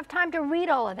 We don't have time to read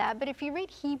all of that, but if you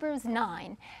read Hebrews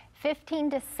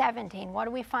 9:15 to 17, what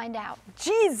do we find out?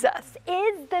 Jesus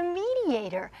is the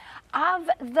mediator of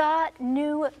the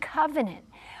new covenant.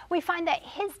 We find that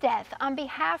his death on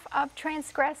behalf of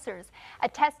transgressors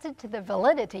attested to the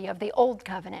validity of the old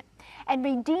covenant and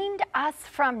redeemed us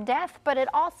from death, but it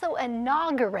also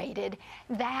inaugurated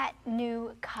that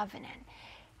new covenant.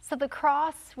 So the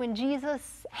cross, when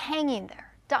Jesus hanging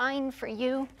there, dying for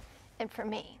you and for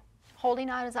me, holding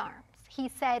out his arms, he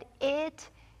said, it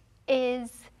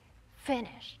is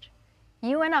finished.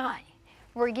 You and I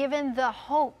were given the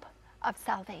hope of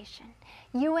salvation.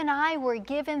 You and I were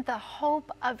given the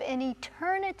hope of an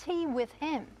eternity with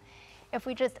him if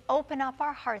we just open up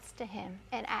our hearts to him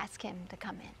and ask him to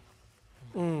come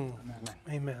in.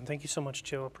 Amen. Thank you so much,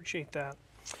 Joe. Appreciate that.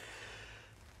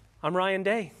 I'm Ryan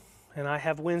Day. and I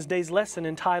have Wednesday's lesson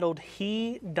entitled,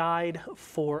 He Died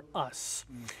for Us.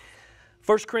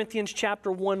 1 Corinthians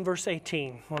chapter 1, verse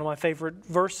 18, one of my favorite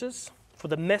verses. For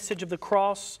the message of the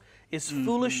cross is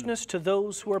foolishness to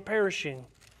those who are perishing,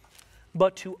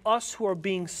 but to us who are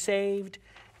being saved,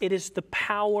 it is the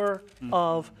power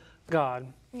of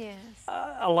God. Yes.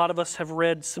 A lot of us have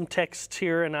read some texts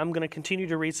here, and I'm going to continue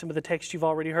to read some of the texts you've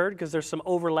already heard because there's some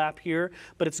overlap here.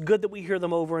 But it's good that we hear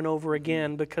them over and over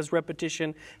again because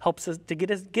repetition helps us to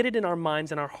get it in our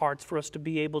minds and our hearts for us to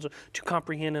be able to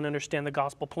comprehend and understand the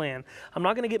gospel plan. I'm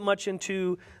not going to get much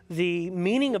into the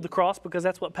meaning of the cross because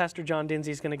that's what Pastor John Denzi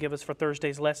is going to give us for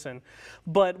Thursday's lesson.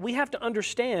 But we have to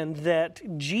understand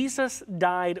that Jesus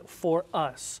died for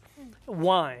us.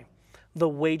 Why? The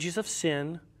wages of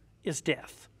sin is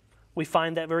death. We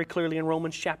find that very clearly in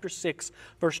Romans chapter 6,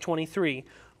 verse 23.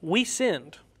 We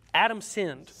sinned. Adam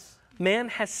sinned. Man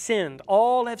has sinned.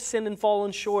 All have sinned and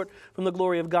fallen short from the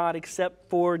glory of God except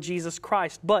for Jesus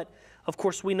Christ. But, of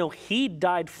course, we know He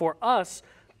died for us.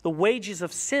 The wages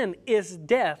of sin is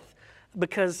death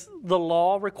because the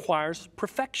law requires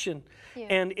perfection. Yeah.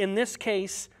 And in this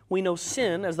case, we know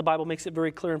sin, as the Bible makes it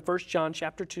very clear in 1 John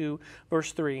chapter 2,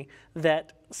 verse 3,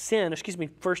 that 1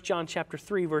 John chapter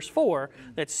 3, verse 4,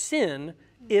 that sin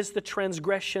is the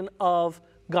transgression of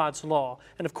God's law.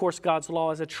 And of course, God's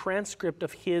law is a transcript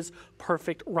of His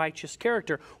perfect righteous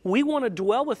character. We want to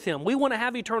dwell with Him. We want to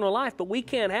have eternal life, but we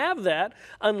can't have that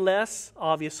unless,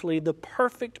 obviously, the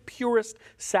perfect, purest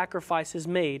sacrifice is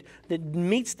made that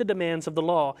meets the demands of the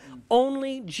law.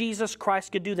 Only Jesus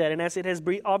Christ could do that. And as it has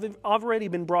already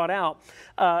been brought out,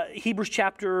 Hebrews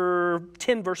chapter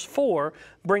 10, verse 4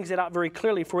 brings it out very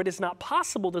clearly. For it is not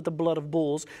possible that the blood of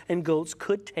bulls and goats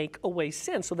could take away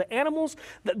sin. So the animals,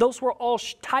 those were all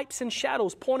types and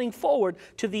shadows pointing forward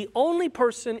to the only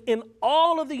person in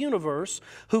all of the universe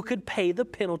who could pay the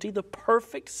penalty, the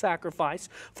perfect sacrifice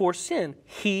for sin.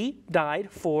 He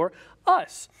died for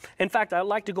us. In fact, I'd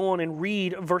like to go on and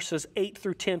read verses 8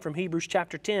 through 10 from Hebrews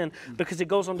chapter 10 because it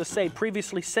goes on to say,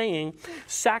 previously saying,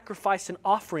 sacrifice and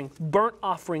offering, burnt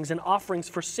offerings and offerings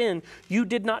for sin, you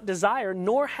did not desire,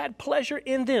 nor had pleasure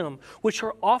in them, which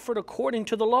are offered according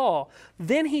to the law.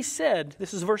 Then he said,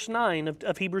 this is verse 9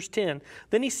 of Hebrews 10,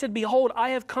 then he said, behold, I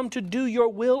have come to do your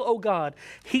will, O God.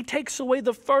 He takes away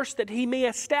the first that He may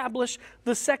establish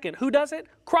the second. Who does it?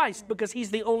 Christ, because He's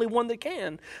the only one that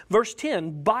can. Verse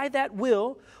 10, by that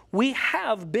will we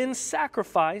have been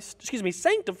sanctified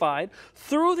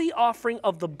through the offering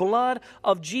of the blood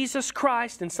of Jesus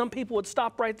Christ. And some people would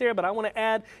stop right there, but I want to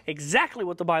add exactly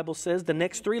what the Bible says, the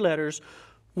next three letters,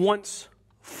 once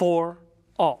for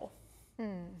all.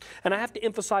 And I have to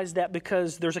emphasize that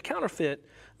because there's a counterfeit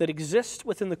that exists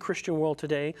within the Christian world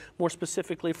today, more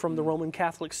specifically from the Roman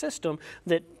Catholic system,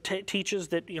 that teaches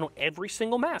that, every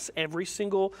single Mass, every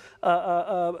single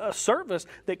service,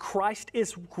 that Christ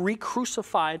is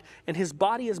re-crucified and His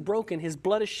body is broken, His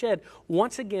blood is shed.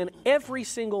 Once again, every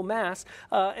single Mass,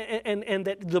 and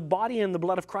that the body and the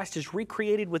blood of Christ is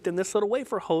recreated within this little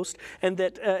wafer host, and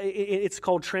that it's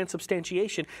called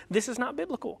transubstantiation. This is not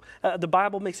biblical. The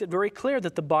Bible makes it very clear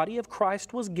that the body of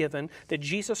Christ was given, that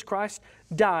Jesus Christ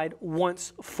died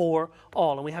once for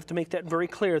all. And we have to make that very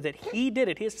clear that He did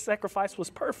it. His sacrifice was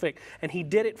perfect, and He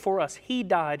did it for us. He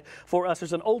died for us.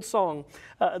 There's an old song,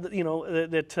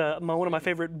 that one of my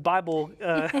favorite Bible,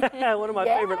 one of my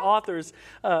favorite authors,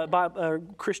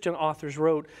 Christian authors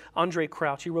wrote, Andre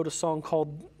Crouch. He wrote a song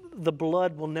called The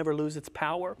Blood Will Never Lose Its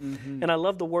Power. And I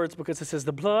love the words because it says,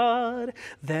 the blood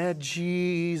that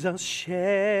Jesus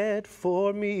shed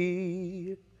for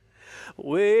me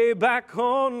way back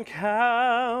on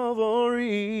Calvary,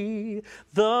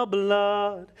 the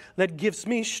blood that gives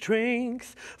me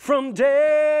strength from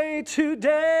day to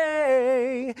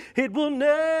day, it will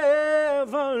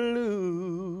never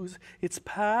lose its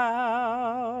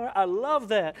power. I love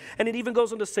that. And it even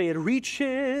goes on to say it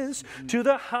reaches to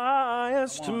the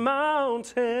highest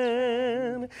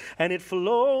mountain, and it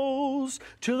flows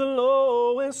to the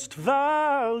lowest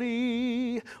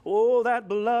valley. Oh, that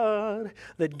blood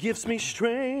that gives me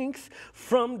strength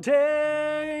from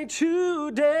day to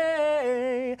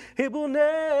day, it will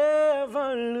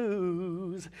never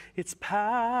lose its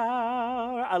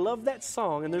power. I love that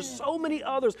song, and there's so many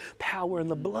others, Power in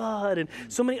the Blood, and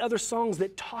so many other songs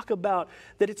that talk about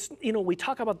that. It's, we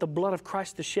talk about the blood of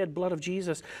Christ, the shed blood of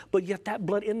Jesus, but yet that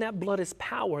blood, in that blood is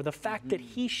power. The fact that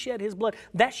He shed His blood,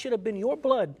 that should have been your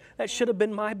blood, that should have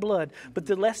been my blood. But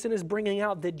the lesson is bringing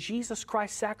out that Jesus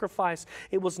Christ's sacrifice,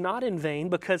 it was not in vain,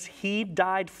 because He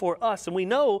died for us. And we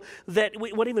know that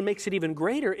what even makes it even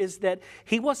greater is that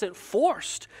He wasn't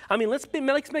forced. I mean, let's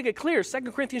make it clear.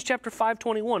 2 Corinthians chapter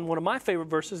 5:21, one of my favorite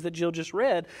verses that Jill just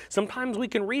read. Sometimes we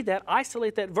can read that,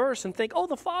 isolate that verse, and think, oh,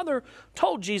 the Father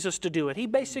told Jesus to do it. He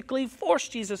basically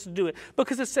forced Jesus to do it.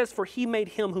 Because it says, for He made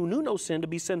Him who knew no sin to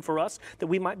be sin for us, that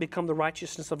we might become the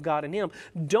righteousness of God in Him.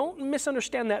 Don't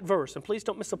misunderstand that verse, and please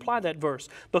don't misapply that verse,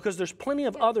 because there's plenty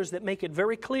of others that make it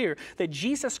very clear that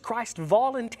Jesus Christ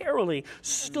voluntarily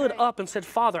stood up and said,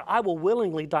 Father, I will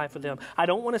willingly die for them. I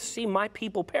don't want to see my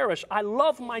people perish. I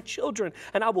love my children,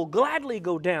 and I will gladly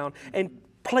go down and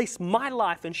place my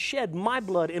life and shed my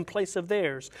blood in place of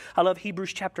theirs. I love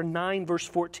Hebrews chapter 9, verse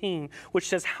 14, which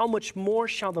says, how much more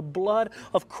shall the blood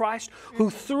of Christ, who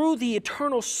through the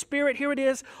eternal Spirit, here it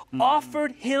is,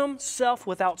 offered Himself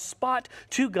without spot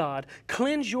to God,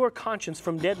 cleanse your conscience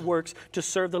from dead works to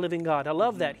serve the living God. I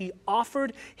love that. He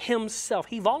offered Himself.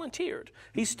 He volunteered.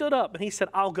 He stood up and He said,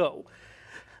 I'll go.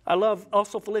 I love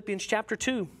also Philippians chapter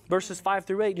 2, verses 5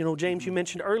 through 8. You know, James, you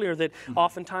mentioned earlier that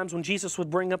oftentimes when Jesus would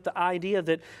bring up the idea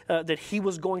that that He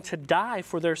was going to die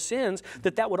for their sins,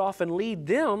 that would often lead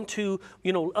them to,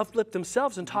 you know, uplift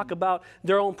themselves and talk about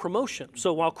their own promotion.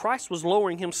 So while Christ was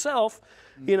lowering Himself,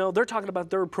 you know, they're talking about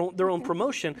their own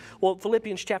promotion. Well,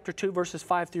 Philippians chapter 2, verses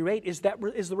 5 through 8 is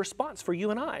the response for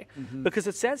you and I. Because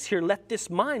it says here, let this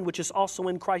mind, which is also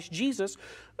in Christ Jesus,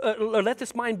 let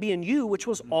this mind be in you, which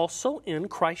was also in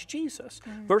Christ Jesus.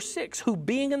 Verse 6, who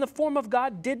being in the form of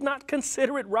God did not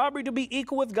consider it robbery to be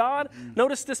equal with God.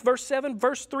 Notice this, verse 7,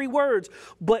 verse 3 words,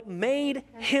 but made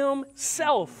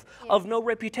Himself of no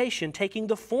reputation, taking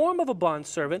the form of a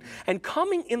bondservant and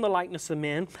coming in the likeness of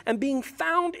men, and being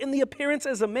found in the appearance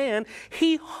as a man,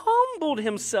 He humbled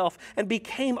Himself and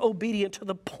became obedient to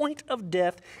the point of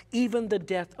death, even the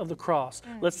death of the cross.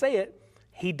 Let's say it.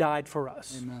 He died for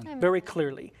us. Amen. Very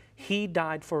clearly. He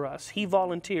died for us. He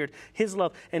volunteered His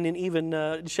love. And then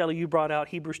even, Shelley, you brought out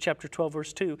Hebrews chapter 12,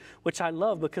 verse 2, which I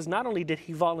love because not only did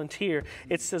He volunteer,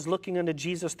 it says, looking unto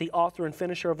Jesus, the author and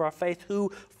finisher of our faith,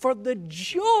 who for the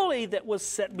joy that was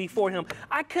set before Him.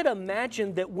 I could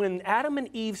imagine that when Adam and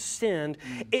Eve sinned,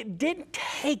 it didn't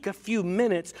take a few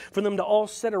minutes for them to all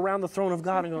sit around the throne of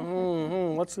God and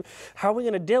go, how are we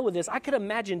going to deal with this? I could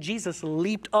imagine Jesus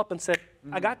leaped up and said,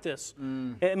 I got this.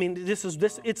 I mean, it's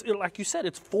like you said,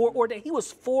 it's foreordained. He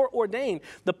was foreordained.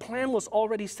 The plan was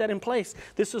already set in place.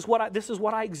 This is what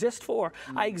I exist for.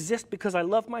 I exist because I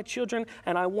love my children,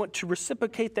 and I want to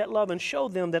reciprocate that love and show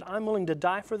them that I'm willing to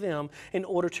die for them in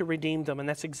order to redeem them. And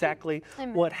that's exactly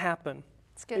what happened.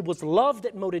 It was love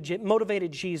that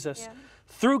motivated Jesus.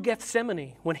 Through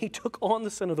Gethsemane, when He took on the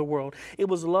sin of the world, it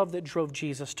was love that drove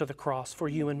Jesus to the cross for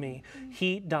you and me.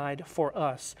 He died for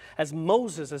us. As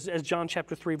Moses, as John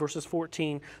chapter 3, verses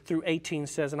 14 through 18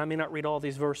 says, and I may not read all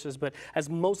these verses, but as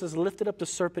Moses lifted up the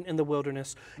serpent in the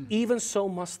wilderness, even so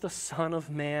must the Son of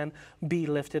Man be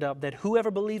lifted up, that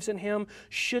whoever believes in Him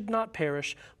should not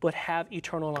perish, but have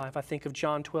eternal life. I think of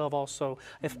John 12 also.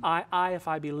 If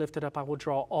I be lifted up, I will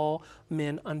draw all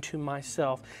men unto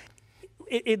myself.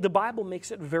 The Bible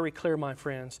makes it very clear, my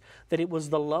friends, that it was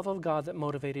the love of God that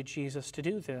motivated Jesus to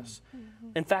do this.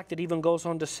 In fact, it even goes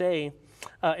on to say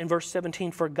in verse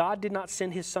 17, for God did not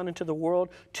send His Son into the world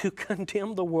to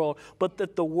condemn the world, but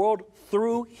that the world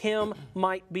through Him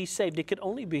might be saved. It could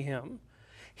only be Him.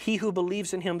 He who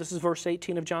believes in Him, this is verse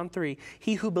 18 of John 3,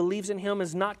 he who believes in Him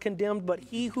is not condemned, but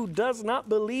he who does not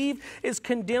believe is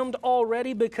condemned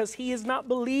already, because he has not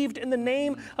believed in the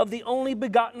name of the only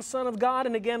begotten Son of God.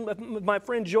 And again, if my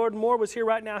friend Jordan Moore was here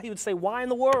right now, he would say, why in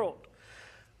the world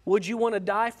would you want to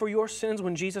die for your sins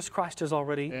when Jesus Christ has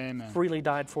already freely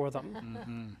died for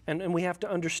them? And we have to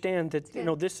understand that, you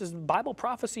know, this is Bible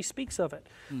prophecy speaks of it.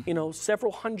 You know,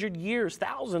 several hundred years,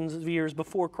 thousands of years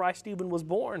before Christ even was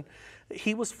born,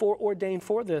 He was foreordained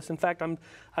for this. In fact, I'm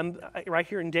right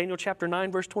here in Daniel chapter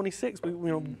 9, verse 26.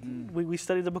 We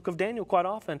study the book of Daniel quite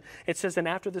often. It says, and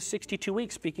after the 62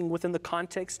 weeks, speaking within the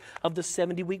context of the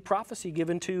 70-week prophecy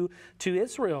given to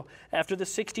Israel, after the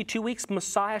 62 weeks,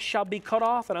 Messiah shall be cut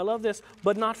off. And I love this,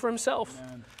 but not for Himself.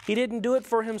 Amen. He didn't do it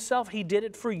for Himself. He did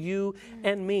it for you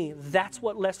and me. That's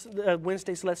what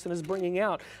Wednesday's lesson is bringing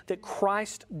out, that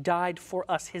Christ died for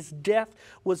us. His death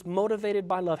was motivated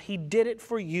by love. He did it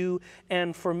for you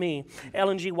and for me.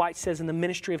 Ellen G. White says in the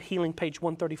Ministry of Healing, page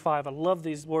 135, I love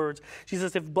these words. She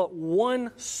says, if but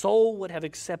one soul would have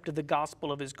accepted the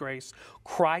gospel of His grace,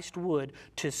 Christ would,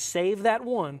 to save that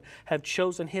one, have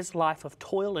chosen His life of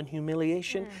toil and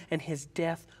humiliation and His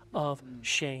death of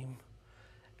shame.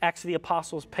 Acts of the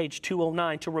Apostles, page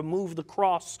 209, to remove the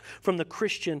cross from the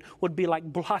Christian would be like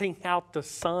blotting out the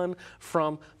sun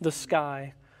from the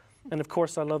sky. And of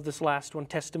course, I love this last one,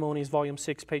 Testimonies, Volume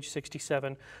 6, page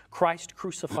 67. Christ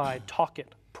crucified, talk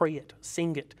it, pray it,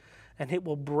 sing it, and it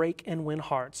will break and win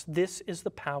hearts. This is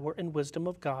the power and wisdom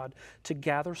of God to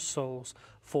gather souls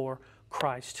for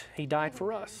Christ. He died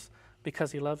for us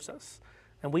because he loves us.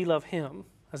 And we love him,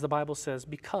 as the Bible says,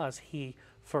 because he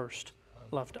first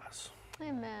loved us.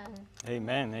 Amen.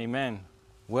 Amen, amen.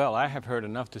 Well, I have heard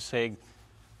enough to say,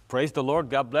 praise the Lord,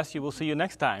 God bless you, we'll see you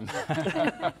next time.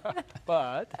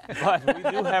 But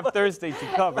we do have Thursday to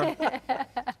cover.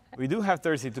 We do have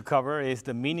Thursday to cover is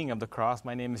the meaning of the cross.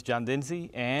 My name is John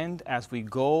Dinsey, and as we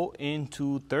go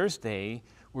into Thursday,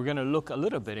 we're going to look a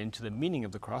little bit into the meaning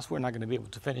of the cross. We're not going to be able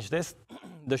to finish this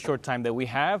the short time that we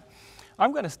have.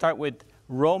 I'm going to start with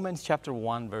Romans chapter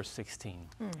 1, verse 16.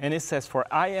 And it says, "For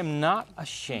I am not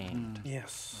ashamed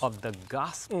of the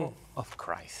gospel of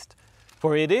Christ,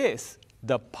 for it is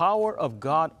the power of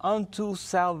God unto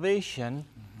salvation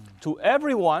to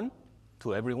everyone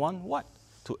what?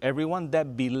 To everyone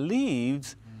that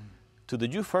believes, to the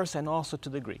Jew first and also to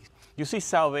the Greek." You see,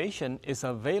 salvation is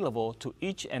available to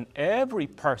each and every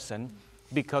person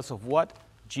because of what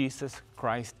Jesus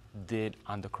Christ did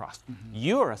on the cross.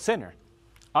 You're a sinner.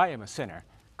 I am a sinner.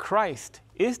 Christ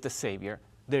is the Savior.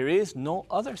 There is no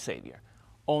other Savior.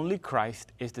 Only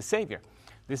Christ is the Savior.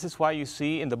 This is why you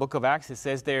see in the book of Acts, it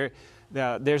says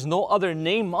there's no other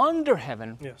name under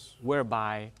heaven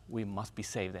whereby we must be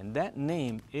saved. And that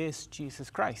name is Jesus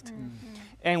Christ.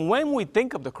 And when we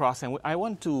think of the cross, and I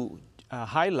want to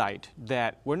highlight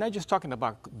that we're not just talking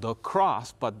about the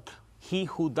cross, but he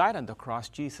who died on the cross,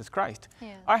 Jesus Christ.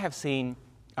 I have seen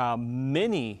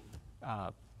many,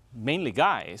 mainly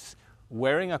guys,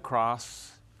 wearing a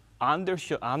cross around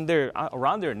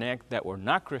their neck that were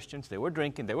not Christians. They were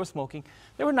drinking, they were smoking,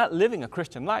 they were not living a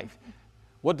Christian life.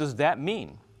 What does that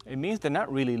mean? It means they're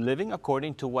not really living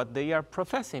according to what they are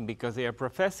professing, because they are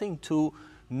professing to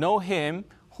know him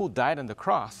who died on the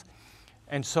cross.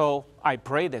 And so I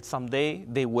pray that someday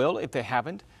they will, if they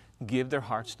haven't, give their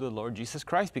hearts to the Lord Jesus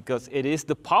Christ, because it is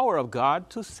the power of God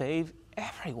to save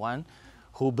everyone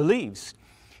who believes.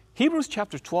 Hebrews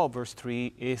chapter 12, verse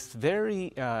 3 is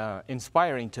very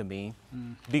inspiring to me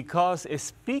because it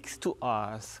speaks to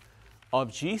us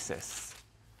of Jesus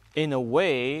in a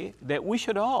way that we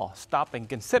should all stop and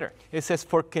consider. It says,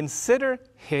 "For consider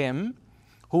him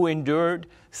who endured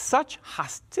such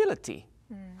hostility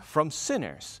from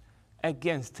sinners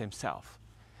against himself."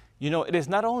 You know, it is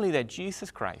not only that Jesus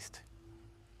Christ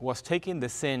was taking the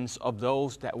sins of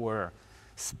those that were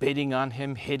spitting on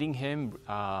him, hitting him,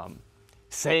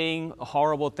 saying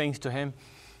horrible things to him,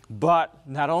 but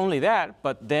not only that,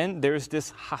 but then there's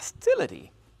this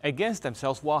hostility against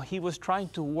themselves while he was trying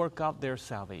to work out their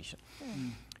salvation.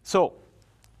 So,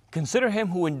 consider him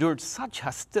who endured such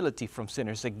hostility from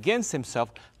sinners against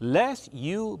himself, lest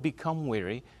you become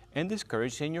weary and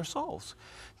discouraged in your souls.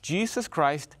 Jesus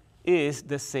Christ is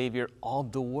the Savior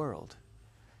of the world.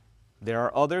 There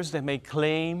are others that may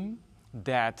claim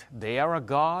that they are a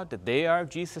God, that they are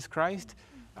Jesus Christ.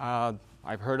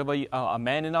 I've heard of a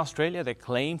man in Australia that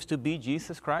claims to be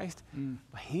Jesus Christ,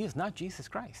 but he is not Jesus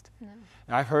Christ. No.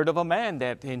 I've heard of a man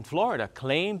that in Florida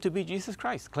claimed to be Jesus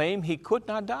Christ, claimed he could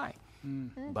not die,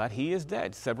 but he is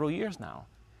dead several years now.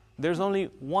 There's only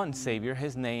one Savior.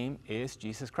 His name is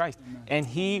Jesus Christ, and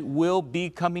he will be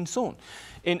coming soon.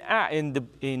 In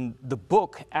the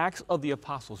book Acts of the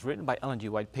Apostles, written by Ellen G.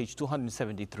 White, page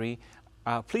 273,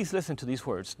 please listen to these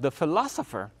words. "The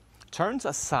philosopher turns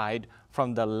aside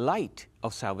from the light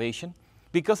of salvation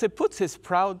because it puts his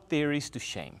proud theories to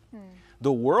shame.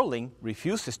 The worldling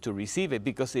refuses to receive it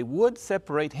because it would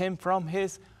separate him from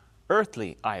his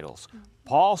earthly idols."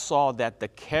 Paul saw that the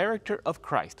character of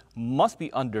Christ must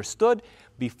be understood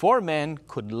before men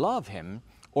could love him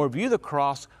or view the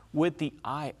cross with the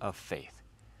eye of faith.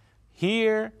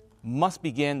 Here must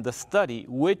begin the study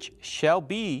which shall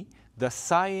be the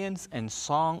science and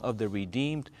song of the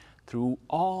redeemed through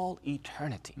all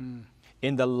eternity.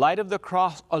 In the light of the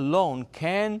cross alone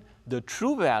can the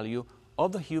true value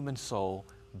of the human soul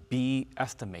be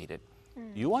estimated.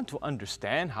 You want to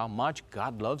understand how much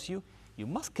God loves you? You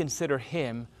must consider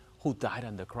him who died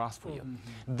on the cross for you.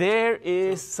 There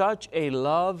is such a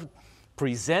love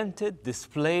presented,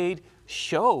 displayed,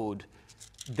 showed,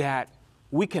 that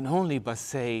we can only but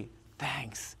say,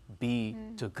 thanks be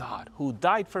to God who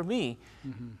died for me,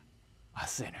 a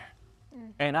sinner.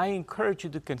 And I encourage you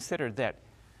to consider that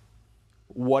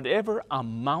whatever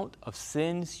amount of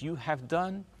sins you have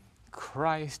done,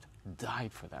 Christ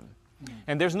died for them.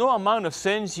 And there's no amount of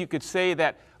sins you could say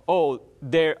that, oh,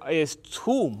 there is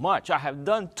too much. I have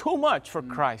done too much for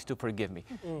Christ to forgive me.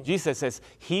 Jesus says,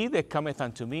 he that cometh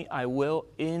unto me, I will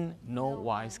in no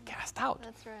wise cast out.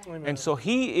 That's right. Amen. And so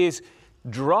he is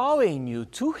drawing you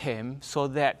to him so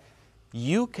that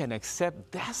you can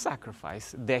accept that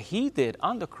sacrifice that he did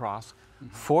on the cross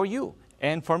for you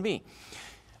and for me.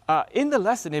 In the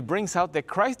lesson, it brings out that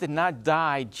Christ did not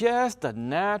die just the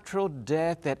natural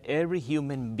death that every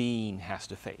human being has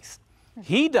to face.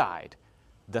 He died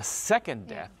the second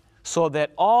death so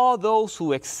that all those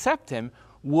who accept him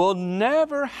will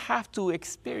never have to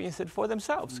experience it for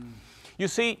themselves. You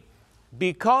see,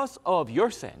 because of your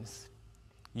sins,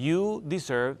 you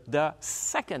deserve the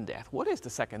second death. What is the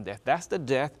second death? That's the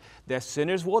death that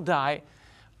sinners will die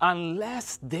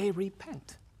unless they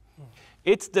repent.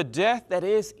 It's the death that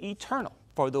is eternal.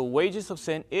 For the wages of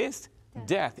sin is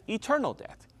death, eternal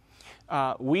death.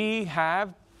 We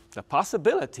have the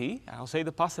possibility, I'll say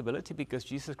the possibility because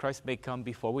Jesus Christ may come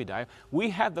before we die. We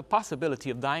have the possibility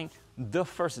of dying the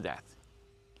first death.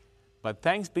 But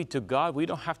thanks be to God, we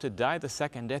don't have to die the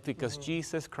second death because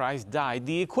Jesus Christ died,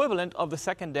 the equivalent of the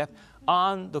second death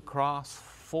on the cross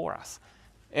for us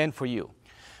and for you.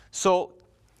 So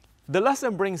the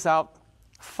lesson brings out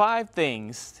 5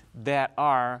 things that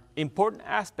are important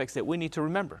aspects that we need to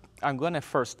remember. I'm going to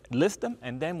first list them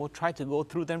and then we'll try to go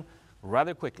through them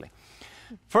rather quickly.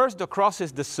 First, the cross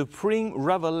is the supreme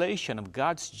revelation of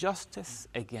God's justice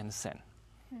against sin.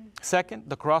 Second,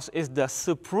 the cross is the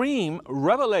supreme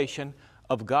revelation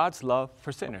of God's love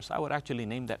for sinners. I would actually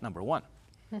name that number 1.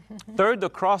 Third, the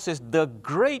cross is the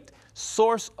great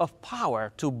source of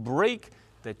power to break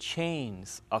the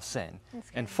chains of sin.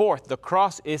 And fourth, the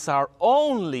cross is our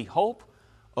only hope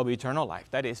of eternal life.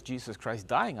 That is Jesus Christ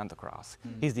dying on the cross.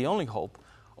 He's the only hope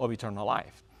of eternal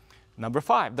life. Number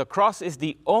 5, the cross is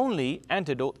the only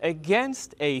antidote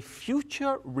against a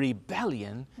future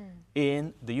rebellion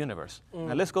in the universe.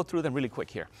 Now let's go through them really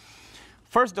quick here.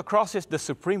 First, the cross is the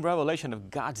supreme revelation of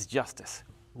God's justice.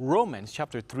 Romans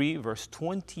chapter 3, verse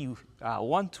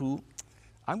 21 through,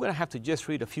 I'm going to have to just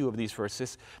read a few of these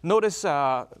verses. Notice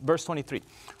verse 23.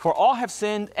 For all have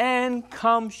sinned and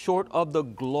come short of the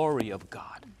glory of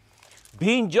God,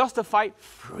 being justified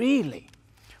freely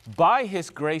by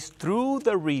his grace through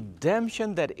the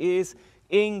redemption that is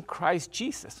in Christ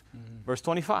Jesus. Verse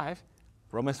 25,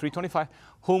 Romans 3:25,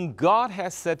 whom God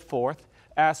has set forth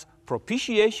as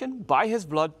propitiation by his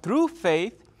blood through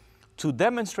faith to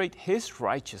demonstrate his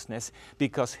righteousness,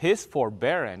 because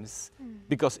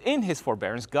in his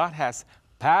forbearance God has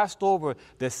passed over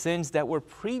the sins that were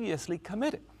previously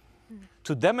committed,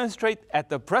 to demonstrate at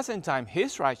the present time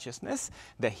his righteousness,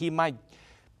 that he might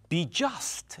be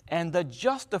just and the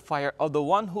justifier of the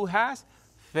one who has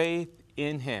faith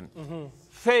in him.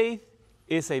 Faith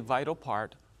is a vital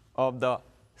part of the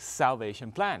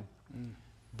salvation plan.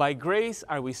 By grace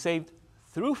are we saved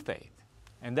through faith,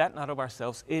 and that not of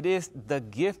ourselves. It is the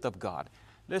gift of God.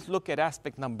 Let's look at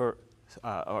aspect number,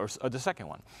 or the second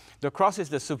one. The cross is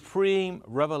the supreme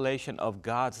revelation of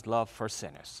God's love for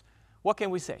sinners. What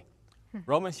can we say?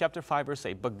 Romans chapter 5, verse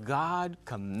 8, but God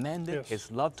commended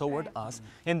his love toward us,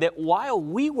 in that while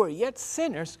we were yet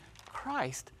sinners,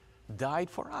 Christ died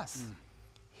for us.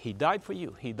 He died for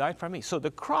you. He died for me. So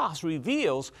the cross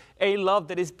reveals a love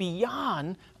that is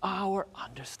beyond our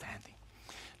understanding.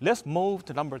 Let's move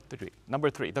to number 3. Number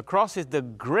 3, the cross is the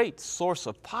great source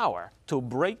of power to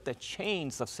break the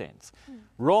chains of sins.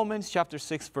 Romans chapter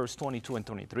 6, verse 22 and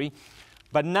 23.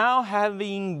 But now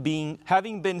having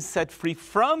been set free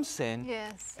from sin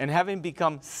and having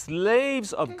become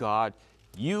slaves of God,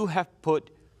 you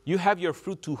have your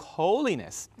fruit to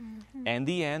holiness and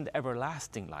the end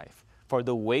everlasting life. For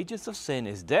the wages of sin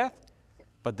is death,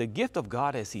 but the gift of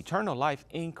God is eternal life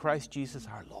in Christ Jesus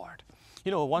our Lord.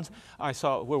 You know, once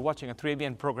we're watching a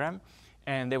 3ABN program,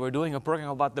 and they were doing a program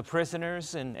about the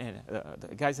prisoners and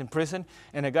the guys in prison,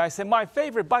 and a guy said, my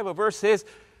favorite Bible verse is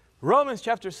Romans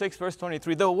chapter 6, verse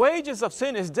 23, the wages of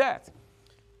sin is death.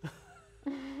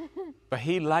 But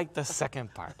he liked the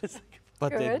second part.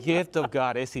 But the gift of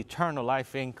God is eternal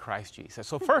life in Christ Jesus.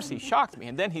 So first he shocked me,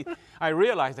 and then I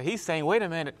realized that he's saying, wait a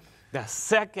minute,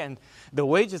 the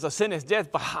wages of sin is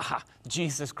death, but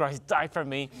Jesus Christ died for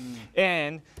me.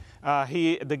 And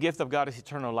the gift of God is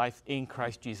eternal life in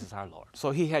Christ Jesus our Lord.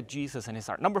 So he had Jesus in his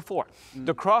heart. Number 4,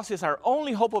 the cross is our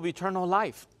only hope of eternal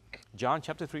life. John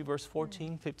chapter 3, verse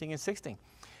 14, 15, and 16.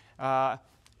 And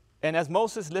as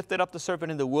Moses lifted up the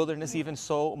serpent in the wilderness, even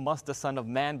so must the Son of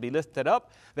Man be lifted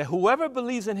up, that whoever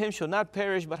believes in him shall not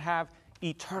perish, but have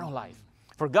eternal life.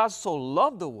 For God so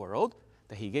loved the world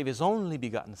that he gave his only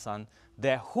begotten Son,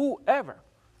 that whoever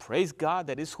praise God,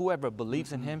 that is whoever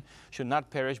believes in him should not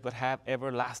perish but have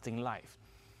everlasting life.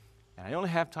 And I only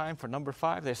have time for number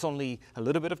 5. There's only a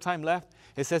little bit of time left.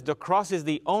 It says the cross is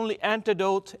the only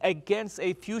antidote against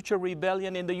a future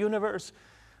rebellion in the universe.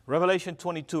 Revelation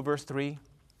 22 verse 3,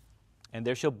 and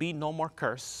there shall be no more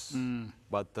curse,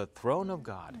 but the throne of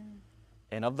God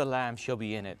and of the Lamb shall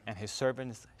be in it, and his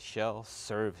servants shall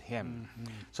serve him.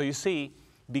 So you see,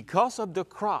 because of the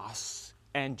cross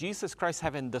and Jesus Christ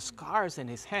having the scars in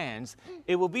his hands,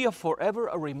 it will be forever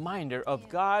a reminder of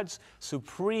God's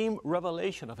supreme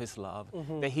revelation of his love,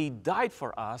 that he died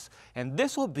for us, and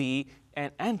this will be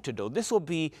an antidote. This will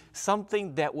be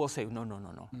something that will say, no, no,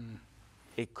 no, no.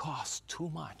 It costs too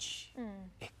much.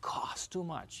 It costs too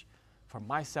much for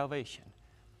my salvation,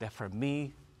 that for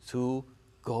me to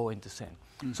go into sin.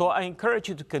 So I encourage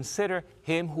you to consider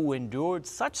him who endured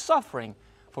such suffering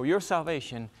for your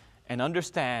salvation, and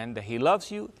understand that he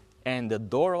loves you and the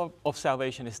door of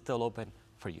salvation is still open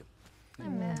for you.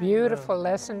 Amen. Beautiful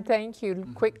lesson. Thank you.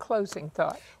 Quick closing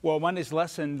thought. Well, Monday's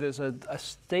lesson, there's a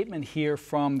statement here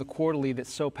from the quarterly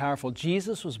that's so powerful.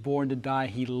 Jesus was born to die.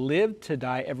 He lived to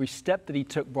die. Every step that he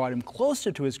took brought him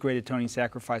closer to his great atoning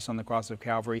sacrifice on the cross of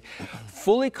Calvary.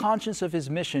 Fully conscious of his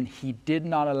mission, he did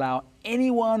not allow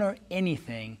anyone or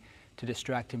anything to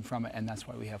distract him from it, and that's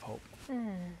why we have hope.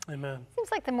 Amen.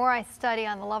 Seems like the more I study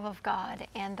on the love of God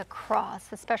and the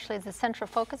cross, especially as the central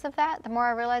focus of that, the more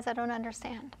I realize I don't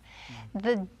understand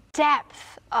the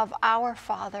depth of our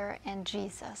Father and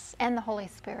Jesus and the Holy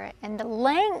Spirit, and the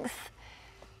length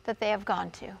that they have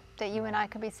gone to. That you and I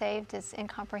could be saved is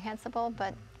incomprehensible,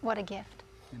 but what a gift.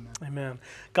 Amen.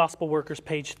 Gospel Workers,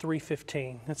 page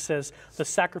 315. It says, the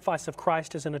sacrifice of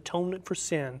Christ as an atonement for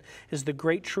sin is the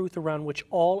great truth around which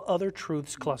all other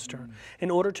truths cluster. In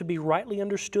order to be rightly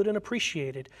understood and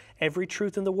appreciated, every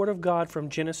truth in the Word of God from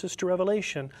Genesis to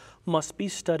Revelation must be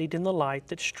studied in the light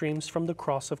that streams from the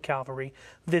cross of Calvary.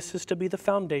 This is to be the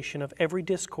foundation of every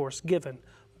discourse given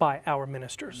by our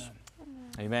ministers. Amen.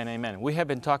 Amen, amen. We have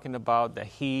been talking about that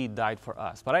he died for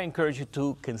us, but I encourage you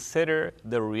to consider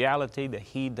the reality that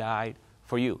he died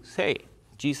for you. Say,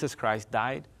 Jesus Christ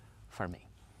died for me.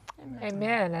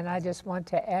 Amen. And I just want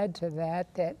to add to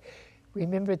that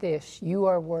remember this, you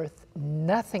are worth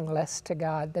nothing less to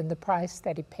God than the price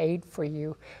that he paid for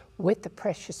you with the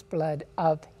precious blood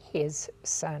of his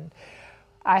Son.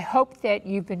 I hope that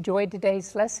you've enjoyed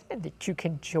today's lesson and that you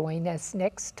can join us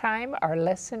next time. Our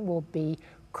lesson will be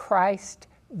Christ's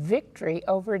victory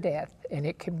over death, and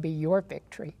it can be your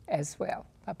victory as well.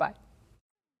 Bye-bye.